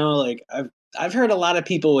like I've heard a lot of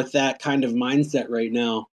people with that kind of mindset right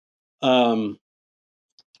now.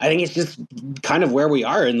 I think it's just kind of where we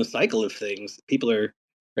are in the cycle of things. People are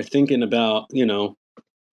thinking about,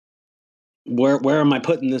 where am I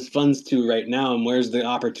putting this funds to right now, and where's the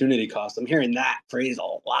opportunity cost? I'm hearing that phrase a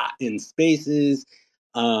lot in spaces,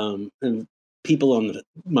 and people on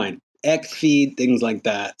my X feed, things like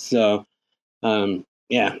that. So,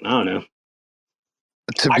 yeah, I don't know.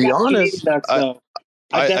 To I be got a meme honest, duck, so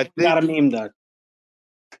I definitely got a meme duck.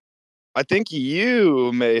 I think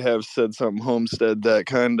you may have said something, Homestead, that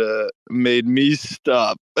kind of made me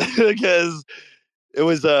stop because it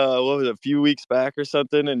was what was it, a few weeks back or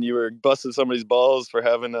something, and you were busting somebody's balls for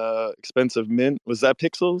having a expensive mint. Was that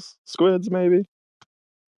Pixels Squids maybe?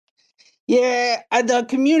 Yeah, the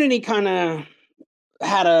community kind of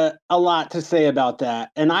had a lot to say about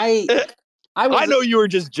that, and I I know you were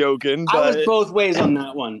just joking, I was but both ways on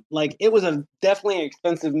that one. Like, it was a definitely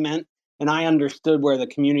expensive mint, and I understood where the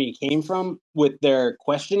community came from with their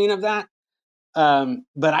questioning of that.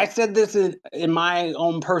 But I said this in my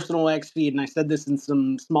own personal X feed, and I said this in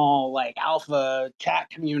some small like alpha chat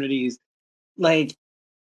communities. Like,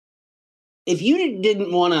 if you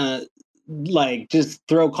didn't want to like just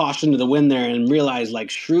throw caution to the wind there and realize like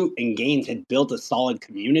Shroot and Gaines had built a solid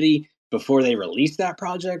community before they released that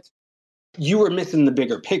project, you were missing the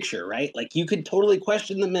bigger picture, right? Like, you could totally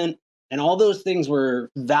question the mint, and all those things were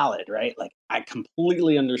valid, right? Like, I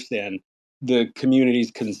completely understand the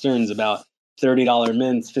community's concerns about $30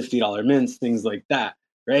 mints, $50 mints, things like that,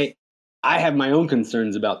 right? I have my own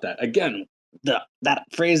concerns about that. Again, that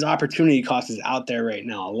phrase opportunity cost is out there right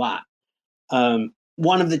now a lot.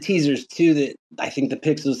 One of the teasers too that I think the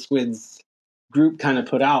Pixel Squids group kind of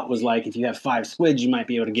put out was like, if you have 5 squids, you might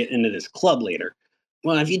be able to get into this club later.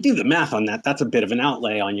 Well, if you do the math on that, that's a bit of an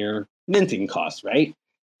outlay on your minting costs, right?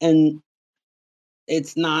 And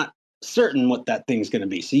it's not certain what that thing's going to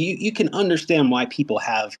be. So you can understand why people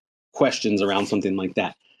have questions around something like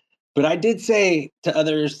that. But I did say to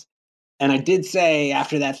others, and I did say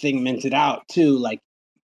after that thing minted out too, like,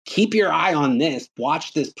 keep your eye on this,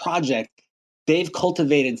 watch this project. They've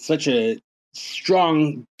cultivated such a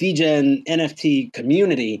strong DGen NFT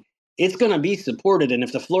community. It's going to be supported. And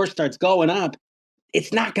if the floor starts going up,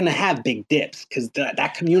 it's not going to have big dips, because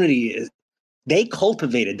that community they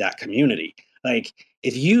cultivated that community. Like,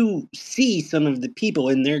 if you see some of the people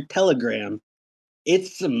in their Telegram,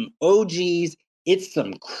 it's some OGs, it's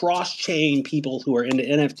some cross-chain people who are into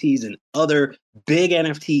NFTs and other big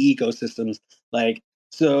NFT ecosystems. Like,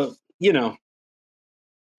 so,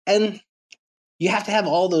 and you have to have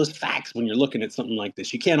all those facts when you're looking at something like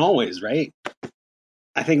this. You can't always, right?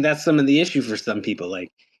 I think that's some of the issue for some people.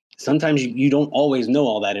 Like sometimes you don't always know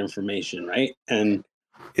all that information, right? And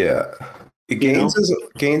Yeah. Gaines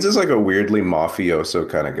is like a weirdly mafioso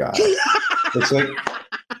kind of guy. It's like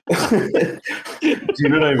do you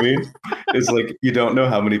know what I mean? It's like you don't know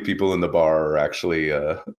how many people in the bar are actually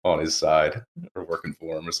on his side or working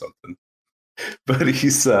for him or something. But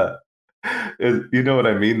he's you know what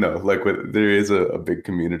I mean though? Like there is a big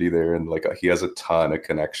community there, and like he has a ton of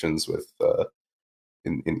connections with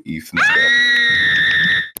in ETH and stuff.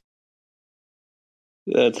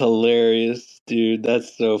 That's hilarious, dude.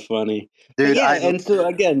 That's so funny. Dude, yeah, and so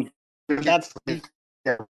again, that's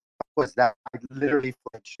yeah. What was that? I literally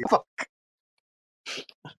flinched. Fuck.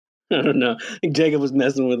 I don't know. I think Jacob was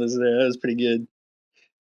messing with us there. That was pretty good.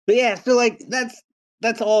 But yeah, so like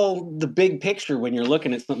that's all the big picture when you're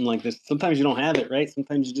looking at something like this. Sometimes you don't have it, right?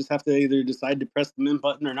 Sometimes you just have to either decide to press the min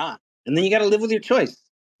button or not. And then you got to live with your choice,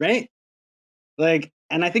 right? Like,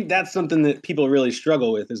 and I think that's something that people really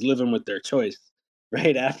struggle with is living with their choice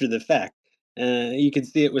right after the fact. You can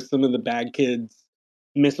see it with some of the bad kids,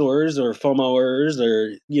 missors or FOMOers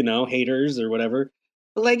or, haters or whatever.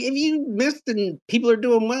 But like, if you missed and people are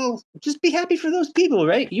doing well, just be happy for those people,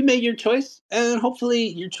 right? You made your choice, and hopefully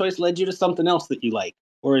your choice led you to something else that you like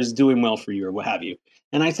or is doing well for you or what have you.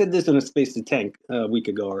 And I said this in a Space to Tank a week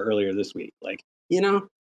ago or earlier this week. Like,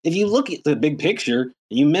 if you look at the big picture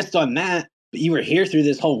and you missed on that, but you were here through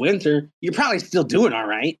this whole winter, you're probably still doing all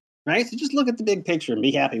right, right? So just look at the big picture and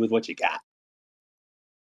be happy with what you got.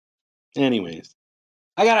 Anyways,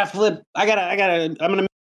 I gotta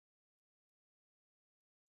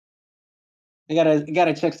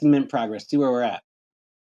check some mint progress, see where we're at.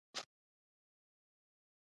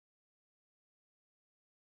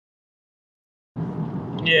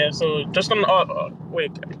 Yeah, so just on.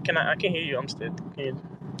 Wait, I can't hear you. I'm still. Can you?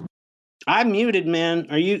 I'm muted, man.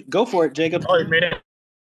 Go for it, Jacob? Oh, you made it.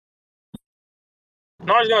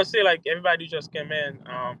 No, I was gonna say like everybody just came in.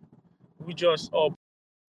 We just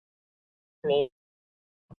upload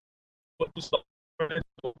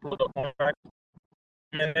the contract.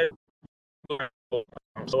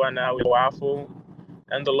 So right now we waffle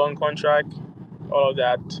and the loan contract, all of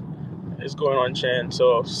that is going on chain.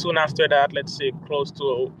 So soon after that, let's say close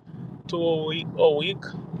to a week,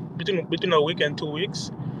 between a week and 2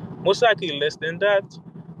 weeks, most likely less than that,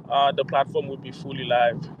 the platform will be fully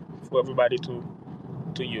live for everybody to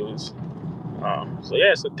use.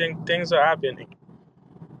 So things are happening.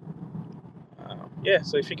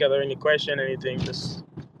 So if you got any question, anything, just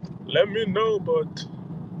let me know. But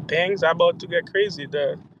things are about to get crazy.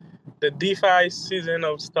 The DeFi season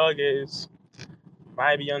of Stargaze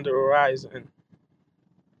might be on the horizon.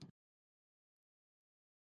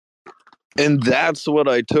 And that's what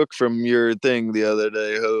I took from your thing the other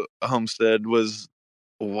day, Homestead, was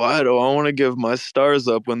why do I want to give my stars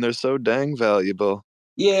up when they're so dang valuable?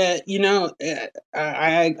 Yeah,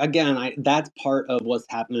 that's part of what's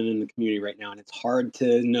happening in the community right now, and it's hard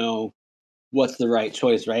to know what's the right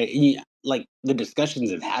choice, right? Like the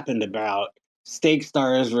discussions have happened about stake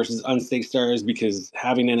stars versus unstake stars because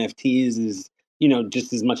having NFTs is,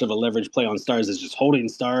 just as much of a leverage play on stars as just holding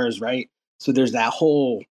stars, right? So there's that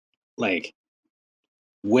whole like,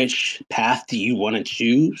 which path do you want to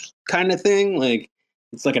choose kind of thing? Like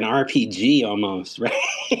it's like an RPG almost, right?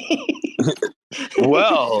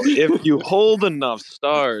 Well, if you hold enough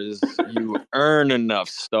stars, you earn enough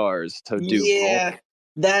stars to do Yeah,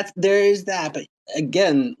 there is that. But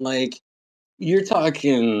again, like you're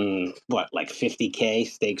talking what, like 50K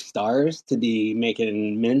stake stars to be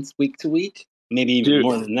making mints week to week, maybe even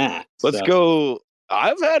more than that. Let's go.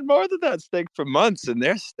 I've had more than that staked for months, and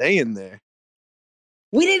they're staying there.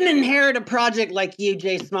 We didn't inherit a project like you,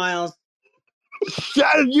 Jay Smiles.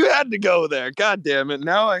 You had to go there. God damn it!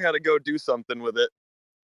 Now I got to go do something with it.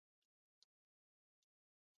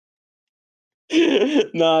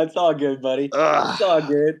 No, it's all good, buddy. It's all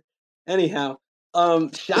good. Anyhow,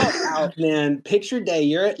 shout out, man. Picture Day,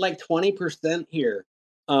 you're at like 20% here.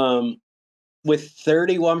 With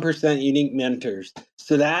 31% unique mentors.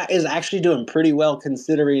 So that is actually doing pretty well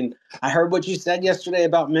considering I heard what you said yesterday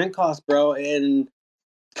about mint cost, bro, and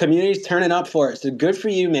community's turning up for it. So good for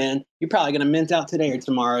you, man. You're probably going to mint out today or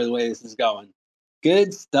tomorrow the way this is going.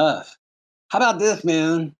 Good stuff. How about this,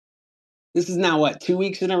 man? This is now what, 2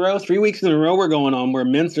 weeks in a row? 3 weeks in a row we're going on where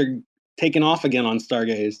mints are taking off again on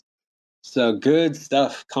Stargaze. So good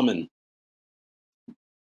stuff coming.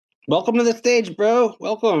 Welcome to the stage, bro.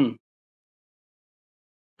 Welcome.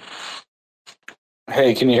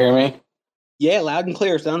 Hey, can you hear me? Yeah, loud and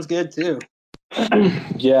clear. Sounds good too.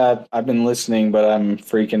 Yeah, I've been listening, but I'm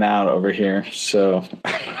freaking out over here. So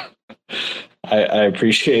I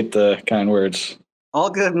appreciate the kind words. All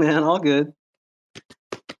good, man. All good.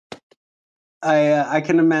 I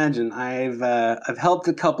can imagine. I've helped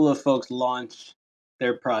a couple of folks launch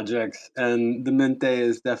their projects, and the Mint Day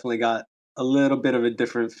has definitely got a little bit of a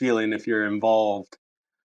different feeling if you're involved.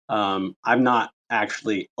 I've not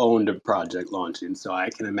actually owned a project launching, so I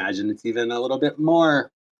can imagine it's even a little bit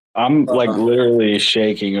more. I'm like literally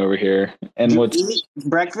shaking over here. And Did what's you eat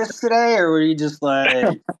breakfast today, or were you just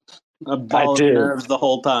like a ball of did. nerves the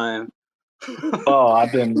whole time? Oh,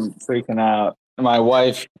 I've been freaking out. My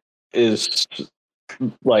wife is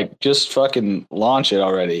like, just fucking launch it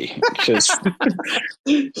already. Because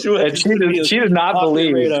She and she did not off your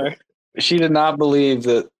believe radar. she did not believe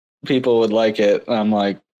that people would like it. And I'm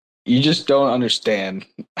like, you just don't understand.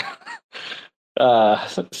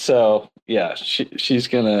 So yeah, she's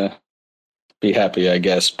gonna be happy, I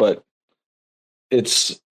guess. But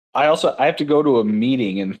I have to go to a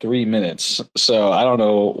meeting in 3 minutes, so I don't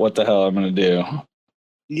know what the hell I'm gonna do.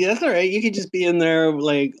 Yeah, that's all right. You could just be in there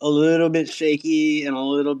like a little bit shaky and a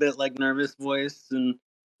little bit like nervous voice, and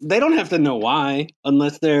they don't have to know why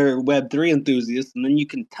unless they're Web3 enthusiasts, and then you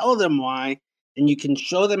can tell them why, and you can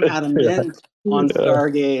show them how to mint on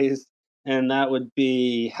Stargaze, and that would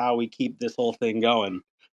be how we keep this whole thing going.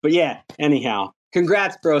 But yeah, anyhow,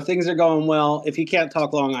 congrats, bro. Things are going well. If you can't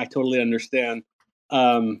talk long, I totally understand.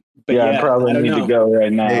 But Yeah, I probably I don't need know. to go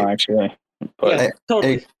right now, Hey, actually. But Yeah,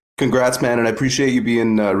 totally. hey, congrats, man, and I appreciate you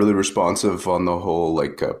being really responsive on the whole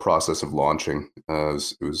process of launching.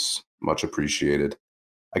 It was much appreciated.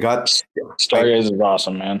 Stargaze is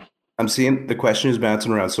awesome, man. I'm seeing the question is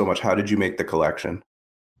bouncing around so much. How did you make the collection?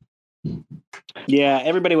 Yeah,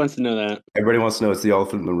 everybody wants to know that. Everybody wants to know. It's the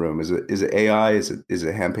elephant in the room. Is it AI? Is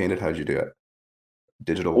it hand painted? How'd you do it?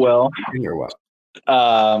 Digital? Well, or what?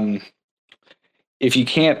 If you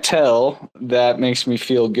can't tell, that makes me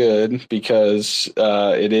feel good because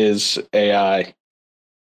it is AI.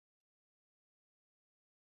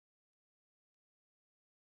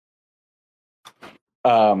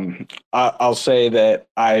 I'll say that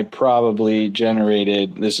I probably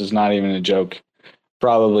generated, this is not even a joke,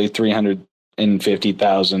 probably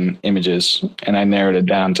 350,000 images, and I narrowed it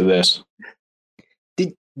down to this.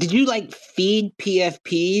 Did you like feed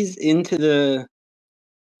PFPs into the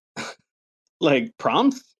like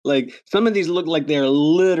prompts? Like some of these look like they're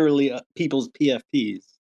literally people's PFPs.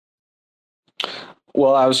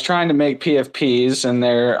 Well, I was trying to make PFPs, and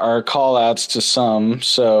there are call outs to some.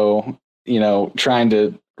 So, trying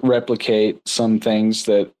to replicate some things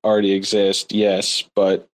that already exist, yes,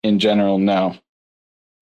 but in general, no.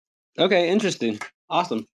 Okay, interesting.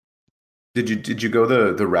 Awesome. Did you go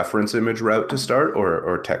the reference image route to start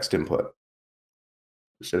or text input?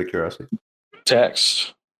 Just out of curiosity.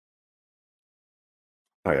 Text.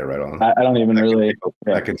 Oh yeah, right on. I don't even really.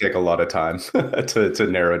 That can take a lot of time to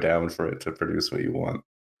narrow down for it to produce what you want.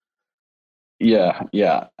 Yeah.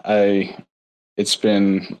 It's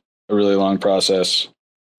been a really long process.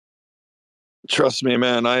 Trust me,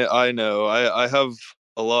 man. I know. I have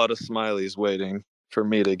a lot of smileys waiting for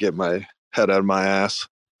me to get my head out of my ass.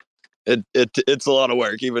 It's a lot of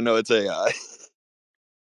work, even though it's AI.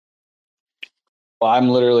 Well, I'm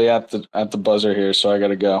literally at the buzzer here, so I got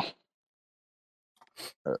to go.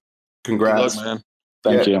 Congrats, Good luck, man.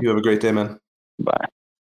 Thank you. You have a great day, man. Bye.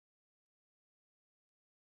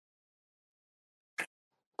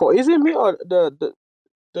 But isn't me or the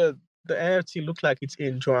NFT look like it's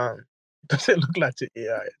in drawn? Does it look like it's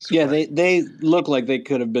AI? Yeah, they look like they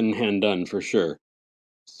could have been hand done for sure.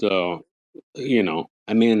 So,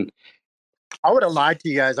 I mean, I would have lied to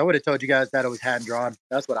you guys. I would have told you guys that it was hand drawn.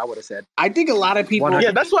 That's what I would have said. I think a lot of people.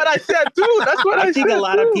 Yeah, that's what I said too. That's what I think a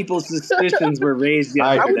lot of people's suspicions were raised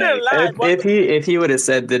yesterday. I wouldn't lie. If he would have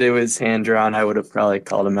said that it was hand drawn, I would have probably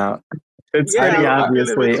called him out. It's Yeah, pretty I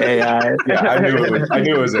obviously AI. Yeah, I knew it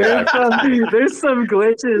was AI. There's some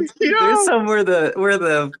glitches. Yo. There's some where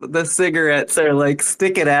the cigarettes are like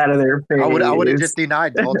sticking out of their face. I would have just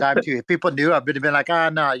denied the whole time too. If people knew, I would have been like,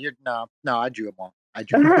 no, I drew them all. I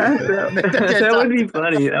drew them all. That would be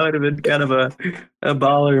funny. That would have been kind of a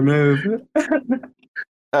baller move.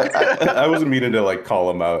 I wasn't meaning to call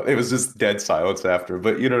him out. It was just dead silence after,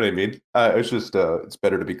 but you know what I mean. It's just it's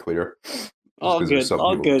better to be clear. All good.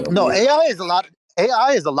 All good. No, AI is a lot.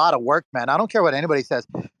 AI is a lot of work, man. I don't care what anybody says.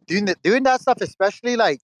 Doing that stuff, especially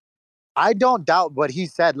I don't doubt what he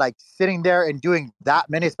said. Like sitting there and doing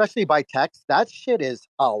that many, especially by text, that shit is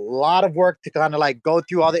a lot of work to kind of go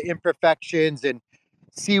through all the imperfections and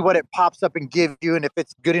see what it pops up and give you, and if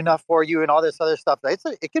it's good enough for you, and all this other stuff.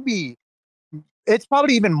 It could be it's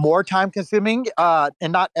probably even more time consuming,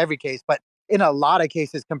 and not every case, but in a lot of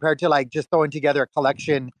cases compared to like just throwing together a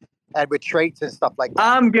collection and with traits and stuff like that.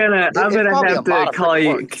 I'm gonna probably have a lot to of call freaking you.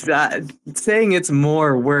 work. 'Cause saying it's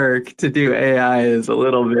more work to do AI is a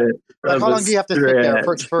little bit Like, of how a long do you have to sit there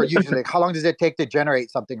stretch. for usually? Like, how long does it take to generate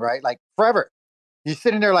something, right? Like forever. You're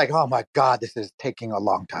sitting there like, oh my God, this is taking a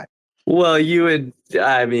long time. Well, you would.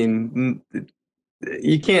 I mean,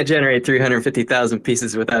 you can't generate 350,000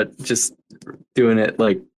 pieces without just doing it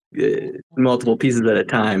like multiple pieces at a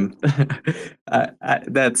time.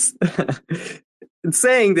 That's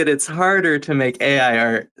saying that it's harder to make AI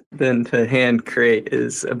art than to hand create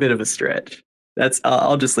is a bit of a stretch.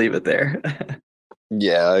 I'll just leave it there.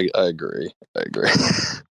 Yeah, I agree.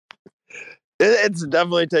 It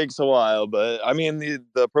definitely takes a while, but I mean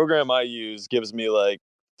the program I use gives me like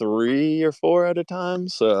 3 or 4 at a time.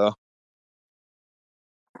 So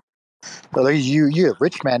Well, you're a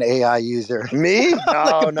rich man AI user. me? I'm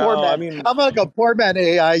like a poor No. I man. mean, I'm like a poor man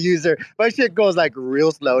AI user. My shit goes like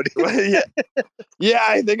real slow. yeah.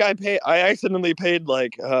 I think I accidentally paid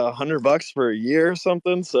like $100 for a year or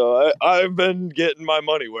something. So I've been getting my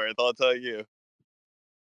money worth. I'll tell you.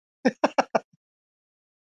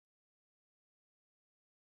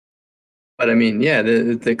 But I mean, yeah,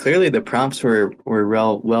 the clearly the prompts were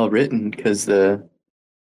well written because they're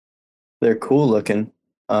cool looking.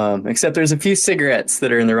 Except there's a few cigarettes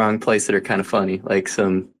that are in the wrong place that are kind of funny. Like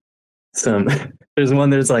some there's one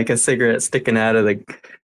there's like a cigarette sticking out of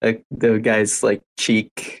the guy's like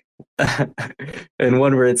cheek, and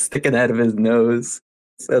one where it's sticking out of his nose.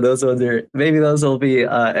 So those ones maybe those will be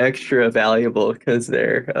extra valuable because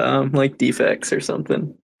they're like defects or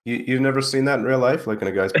something. You've never seen that in real life, like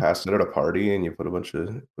when a guy's passing at a party and you put a bunch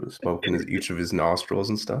of smoke in each of his nostrils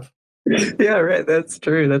and stuff. Yeah, right. That's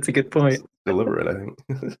true. That's a good point. It's deliberate, I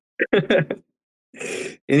think.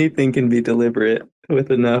 Anything can be deliberate with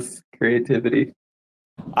enough creativity.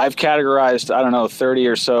 I've categorized, I don't know, 30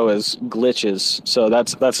 or so as glitches. So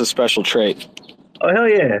that's a special trait. Oh hell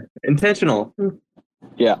yeah. Intentional.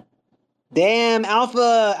 Yeah. Damn,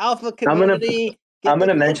 alpha community. I'm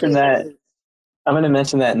gonna mention that. I'm gonna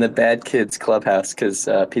mention that in the Bad Kids Clubhouse because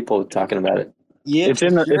people are talking about it. Yeah, It's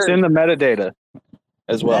in the metadata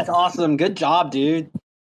as well. That's awesome. Good job, dude.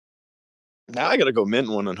 Now I gotta go mint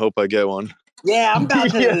one and hope I get one. Yeah, I'm about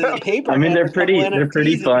to paper. I mean, they're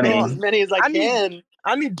pretty funny. As many as I can.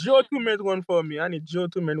 I need Joe to make one for me.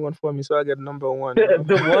 So I get number one.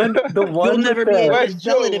 The one You'll never be able to Where's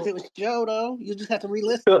sell it Joe? if it was Joe, though. You just have to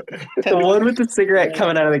relist the, it. the one with the cigarette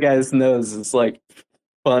coming out of the guy's nose is like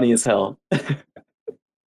funny as hell.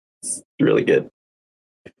 It's really good.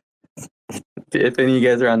 If any of you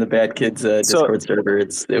guys are on the Bad Kids Discord server,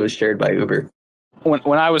 it was shared by Uber.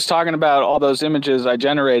 When I was talking about all those images I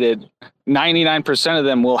generated, 99% of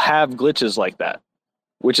them will have glitches like that,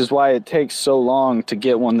 which is why it takes so long to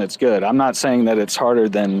get one that's good. I'm not saying that it's harder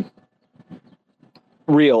than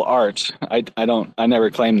real art. I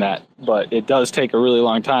never claim that, but it does take a really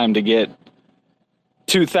long time to get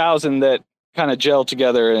 2,000 that kind of gel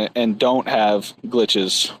together and don't have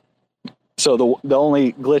glitches. So the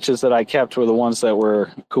only glitches that I kept were the ones that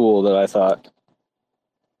were cool that I thought.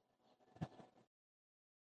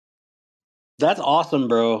 That's awesome,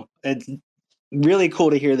 bro. It's really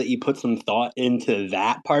cool to hear that you put some thought into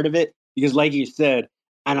that part of it because, like you said,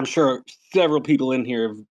 and I'm sure several people in here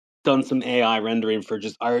have done some AI rendering for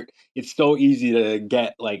just art. It's so easy to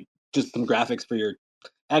get like just some graphics for your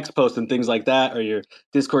X posts and things like that, or your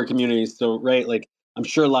Discord community. So, right, like I'm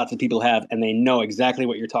sure lots of people have, and they know exactly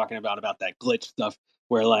what you're talking about that glitch stuff,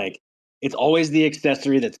 where like it's always the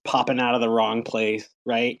accessory that's popping out of the wrong place,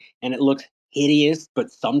 right? And it looks hideous,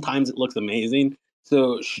 but sometimes it looks amazing.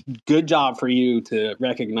 So good job for you to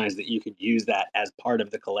recognize that you could use that as part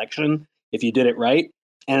of the collection if you did it right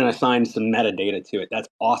and assign some metadata to it. That's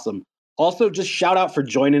awesome. Also, just shout out for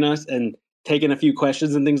joining us and taking a few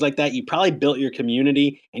questions and things like that. You probably built your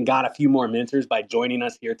community and got a few more mentors by joining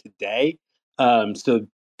us here today. So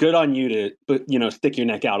good on you to stick your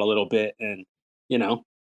neck out a little bit and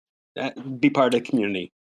be part of the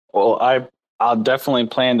community. Well, I'll definitely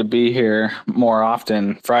plan to be here more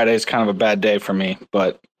often. Friday's kind of a bad day for me,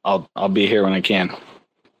 but I'll be here when I can.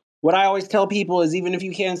 What I always tell people is even if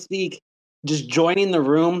you can't speak, just joining the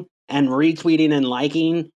room and retweeting and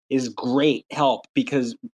liking is great help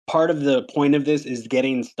because part of the point of this is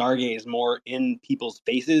getting Stargaze more in people's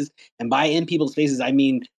faces. And by in people's faces, I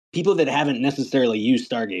mean people that haven't necessarily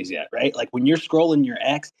used Stargaze yet, right? Like when you're scrolling your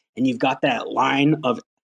X and you've got that line of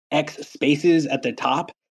X spaces at the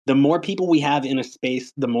top, the more people we have in a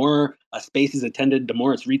space, the more a space is attended, the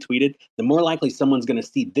more it's retweeted, the more likely someone's going to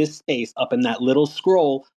see this space up in that little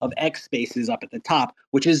scroll of X spaces up at the top,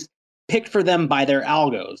 which is picked for them by their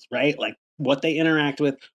algos, right? Like what they interact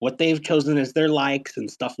with, what they've chosen as their likes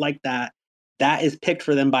and stuff like that. That is picked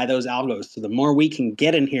for them by those algos. So the more we can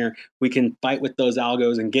get in here, we can fight with those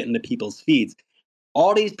algos and get into people's feeds.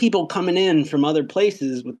 All these people coming in from other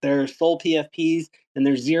places with their sole PFPs and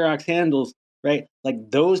their Xerox handles, right?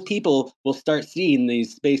 Like those people will start seeing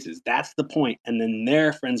these spaces. That's the point. And then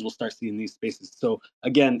their friends will start seeing these spaces. So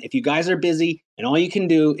again, if you guys are busy and all you can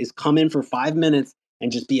do is come in for 5 minutes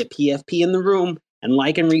and just be a PFP in the room and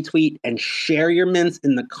like and retweet and share your mints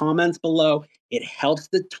in the comments below, it helps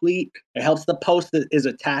the tweet, it helps the post that is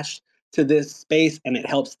attached to this space, and it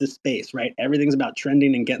helps the space, right? Everything's about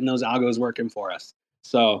trending and getting those algos working for us.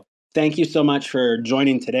 So thank you so much for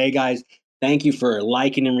joining today, guys. Thank you for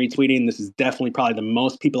liking and retweeting. This is definitely probably the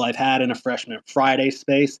most people I've had in a Freshman Friday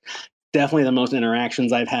space. Definitely the most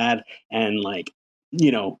interactions I've had. And like,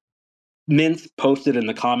 you know, mints posted in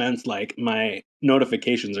the comments, like my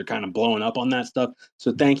notifications are kind of blowing up on that stuff.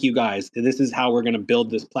 So thank you guys. This is how we're going to build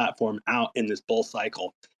this platform out in this bull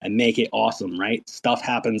cycle and make it awesome, right? Stuff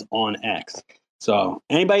happens on X. So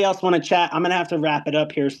anybody else want to chat? I'm going to have to wrap it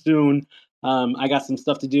up here soon. I got some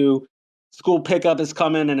stuff to do. School pickup is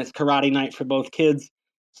coming and it's karate night for both kids.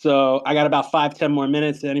 So I got about 5-10 more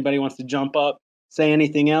minutes. If anybody wants to jump up, say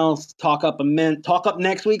anything else, talk up a mint, talk up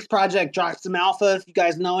next week's project, drop some alpha if you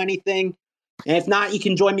guys know anything. And if not, you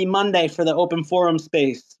can join me Monday for the open forum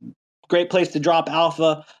space. Great place to drop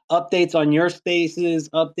alpha, updates on your spaces,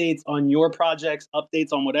 updates on your projects,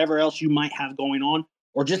 updates on whatever else you might have going on,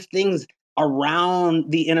 or just things around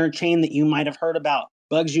the interchain that you might have heard about,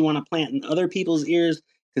 bugs you want to plant in other people's ears,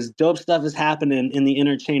 because dope stuff is happening in the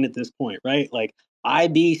interchain at this point, right? Like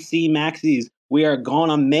IBC maxis, we are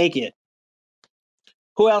gonna make it.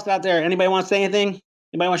 Who else out there? Anybody want to say anything?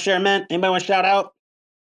 Anybody want to share a mint? Anybody want to shout out?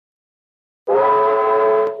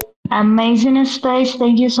 Amazing space.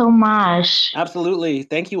 Thank you so much. Absolutely.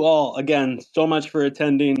 Thank you all again so much for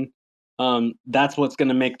attending. That's what's going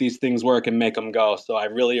to make these things work and make them go. So I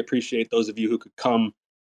really appreciate those of you who could come,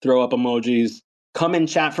 throw up emojis, come and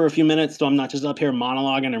chat for a few minutes so I'm not just up here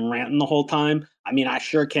monologuing and ranting the whole time. I mean, I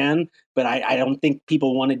sure can, but I don't think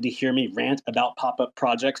people wanted to hear me rant about pop-up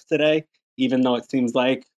projects today, even though it seems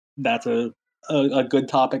like that's a good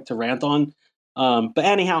topic to rant on. But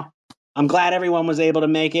anyhow, I'm glad everyone was able to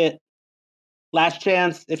make it. Last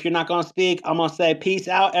chance. If you're not going to speak, I'm going to say peace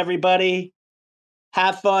out, everybody.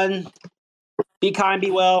 Have fun. Be kind,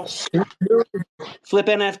 be well. Flip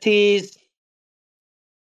NFTs.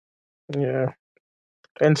 Yeah.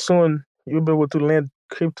 And soon you'll be able to lend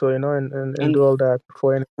crypto, and do all that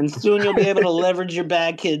for any. And soon you'll be able to leverage your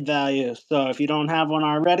bad kid value. So if you don't have one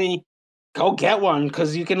already, go get one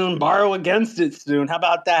because you can borrow against it soon. How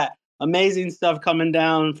about that? Amazing stuff coming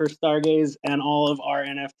down for Stargaze and all of our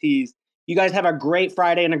NFTs. You guys have a great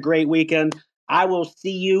Friday and a great weekend. I will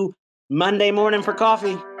see you Monday morning for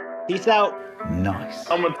coffee. Peace out. Nice.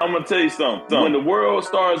 I'm gonna tell you something. When the world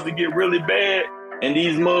starts to get really bad and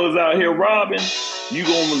these mugs out here robbing, you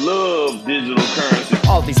gonna love digital currency.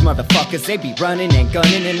 All these motherfuckers, they be running and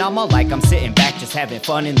gunning, and I'm all like, I'm sitting back just having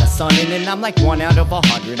fun in the sun, and I'm like 1 out of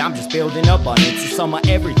 100. I'm just building abundance. The sum of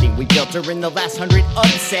everything we built are in the last 100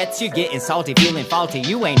 upsets. You're getting salty, feeling faulty.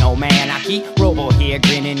 You ain't no man. I keep Robo here,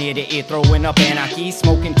 grinning ear to ear, throwing up anarchy,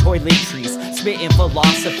 smoking toiletries, spitting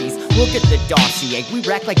philosophies. Look at the dossier. We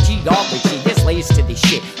rack like geology. There's layers to this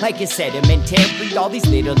shit, like it's sedimentary. All these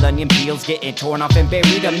little onion peels getting torn off and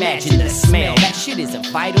buried. Imagine the smell. That shit is a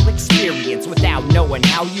vital experience. Without knowing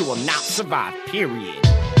how, you will not survive, period.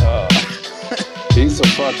 He's a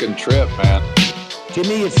fucking trip, man.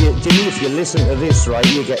 Jimmy, if you listen to this, right,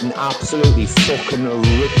 you're getting absolutely fucking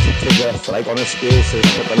ripped to death, like on a spaces,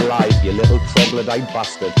 fucking live, you little troglodyte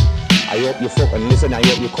bastard. I hope you fucking listen, I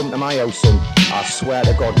hope you come to my house, son. I swear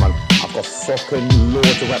to God, man, I've got fucking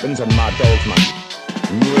loads of weapons and mad dogs, man.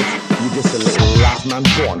 Mate, you're just a little laugh, man.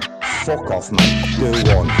 Go on, fuck off, man.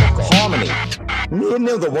 Do one. Harmony. No,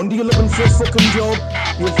 another one. Do you looking for a fucking job?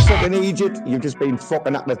 You fucking idiot. You've just been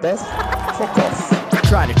fucking at the death. Fuck off.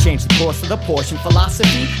 Try to change the course of the portion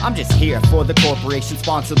philosophy. I'm just here for the corporation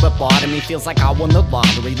sponsored lobotomy. Feels like I won the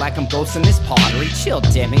lottery, like I'm ghosting this pottery. Chill,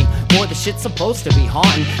 Demi, boy, the shit's supposed to be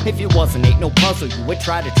haunting. If it wasn't, ain't no puzzle, you would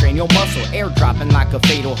try to train your muscle. Airdropping like a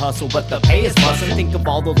fatal hustle, but the pay is bustin'. Think of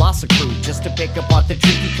all the loss accrued just to pick apart the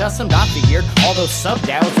tricky custom. I figured all those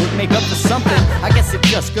sub-DAOs would make up for something. I guess it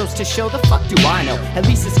just goes to show the fuck do I know. At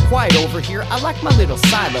least it's quiet over here, I like my little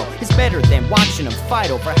silo. It's better than watching them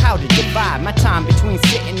fight over how to divide my time between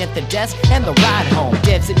sitting at the desk and the ride home.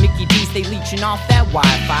 Devs at Mickey D's, they leeching off that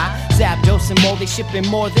Wi-Fi. Zapdos and more, they shipping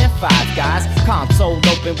more than 5 guys. Console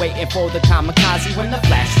open, waiting for the kamikaze. When the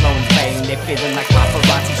flash loans bang, they feeling like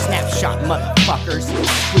paparazzi. Snapshot motherfuckers.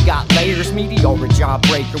 We got layers, meteor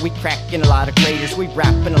jawbreaker. We cracking a lot of craters. We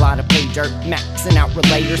rapping a lot of pay dirt, maxing out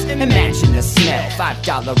relators. Imagine the smell,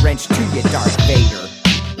 $5 wrench to your Darth Vader.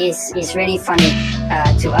 It's really funny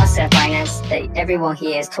to us at Binance that everyone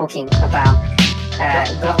here is talking about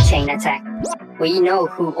blockchain attack. We know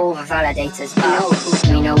who all the validators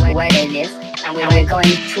are. We know where they live, and we're going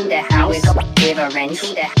to their house with a wrench,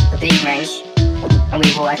 a big wrench, and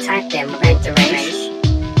we will attack them with the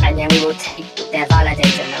wrench, and then we will take their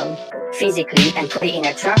validator node physically and put it in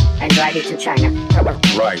a truck and drive it to China.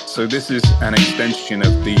 Right, so this is an extension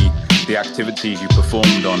of the activities you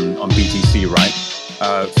performed on BTC, right?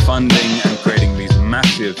 Funding and creating these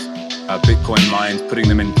massive Bitcoin mines, putting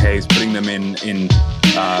them in caves, putting them in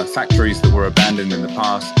factories that were abandoned in the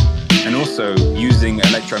past, and also using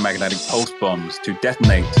electromagnetic pulse bombs to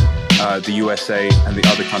detonate the USA and the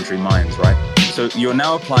other country mines, right? So you're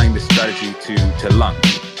now applying this strategy to Lung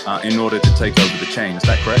in order to take over the chain, is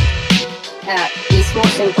that correct? It's more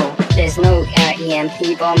simple. There's no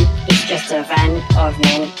EMP bomb. It's just a van of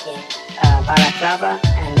men in balaclava,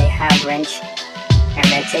 and they have wrench, and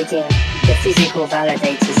they're taking the physical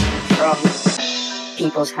validators from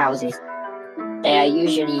people's houses. They are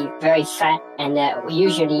usually very fat, and they're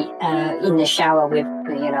usually in the shower with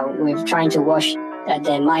trying to wash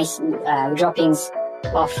their mice droppings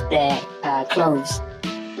off their clothes.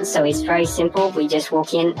 So it's very simple. We just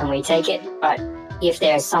walk in and we take it. But if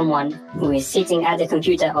there's someone who is sitting at the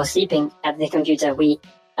computer or sleeping at the computer, we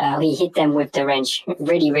hit them with the wrench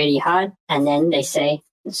really, really hard, and then they say,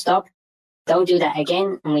 "Stop, don't do that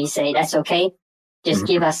again." And we say, "That's okay. Just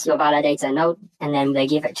give us your validator node," and then they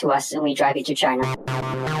give it to us and we drive it to China.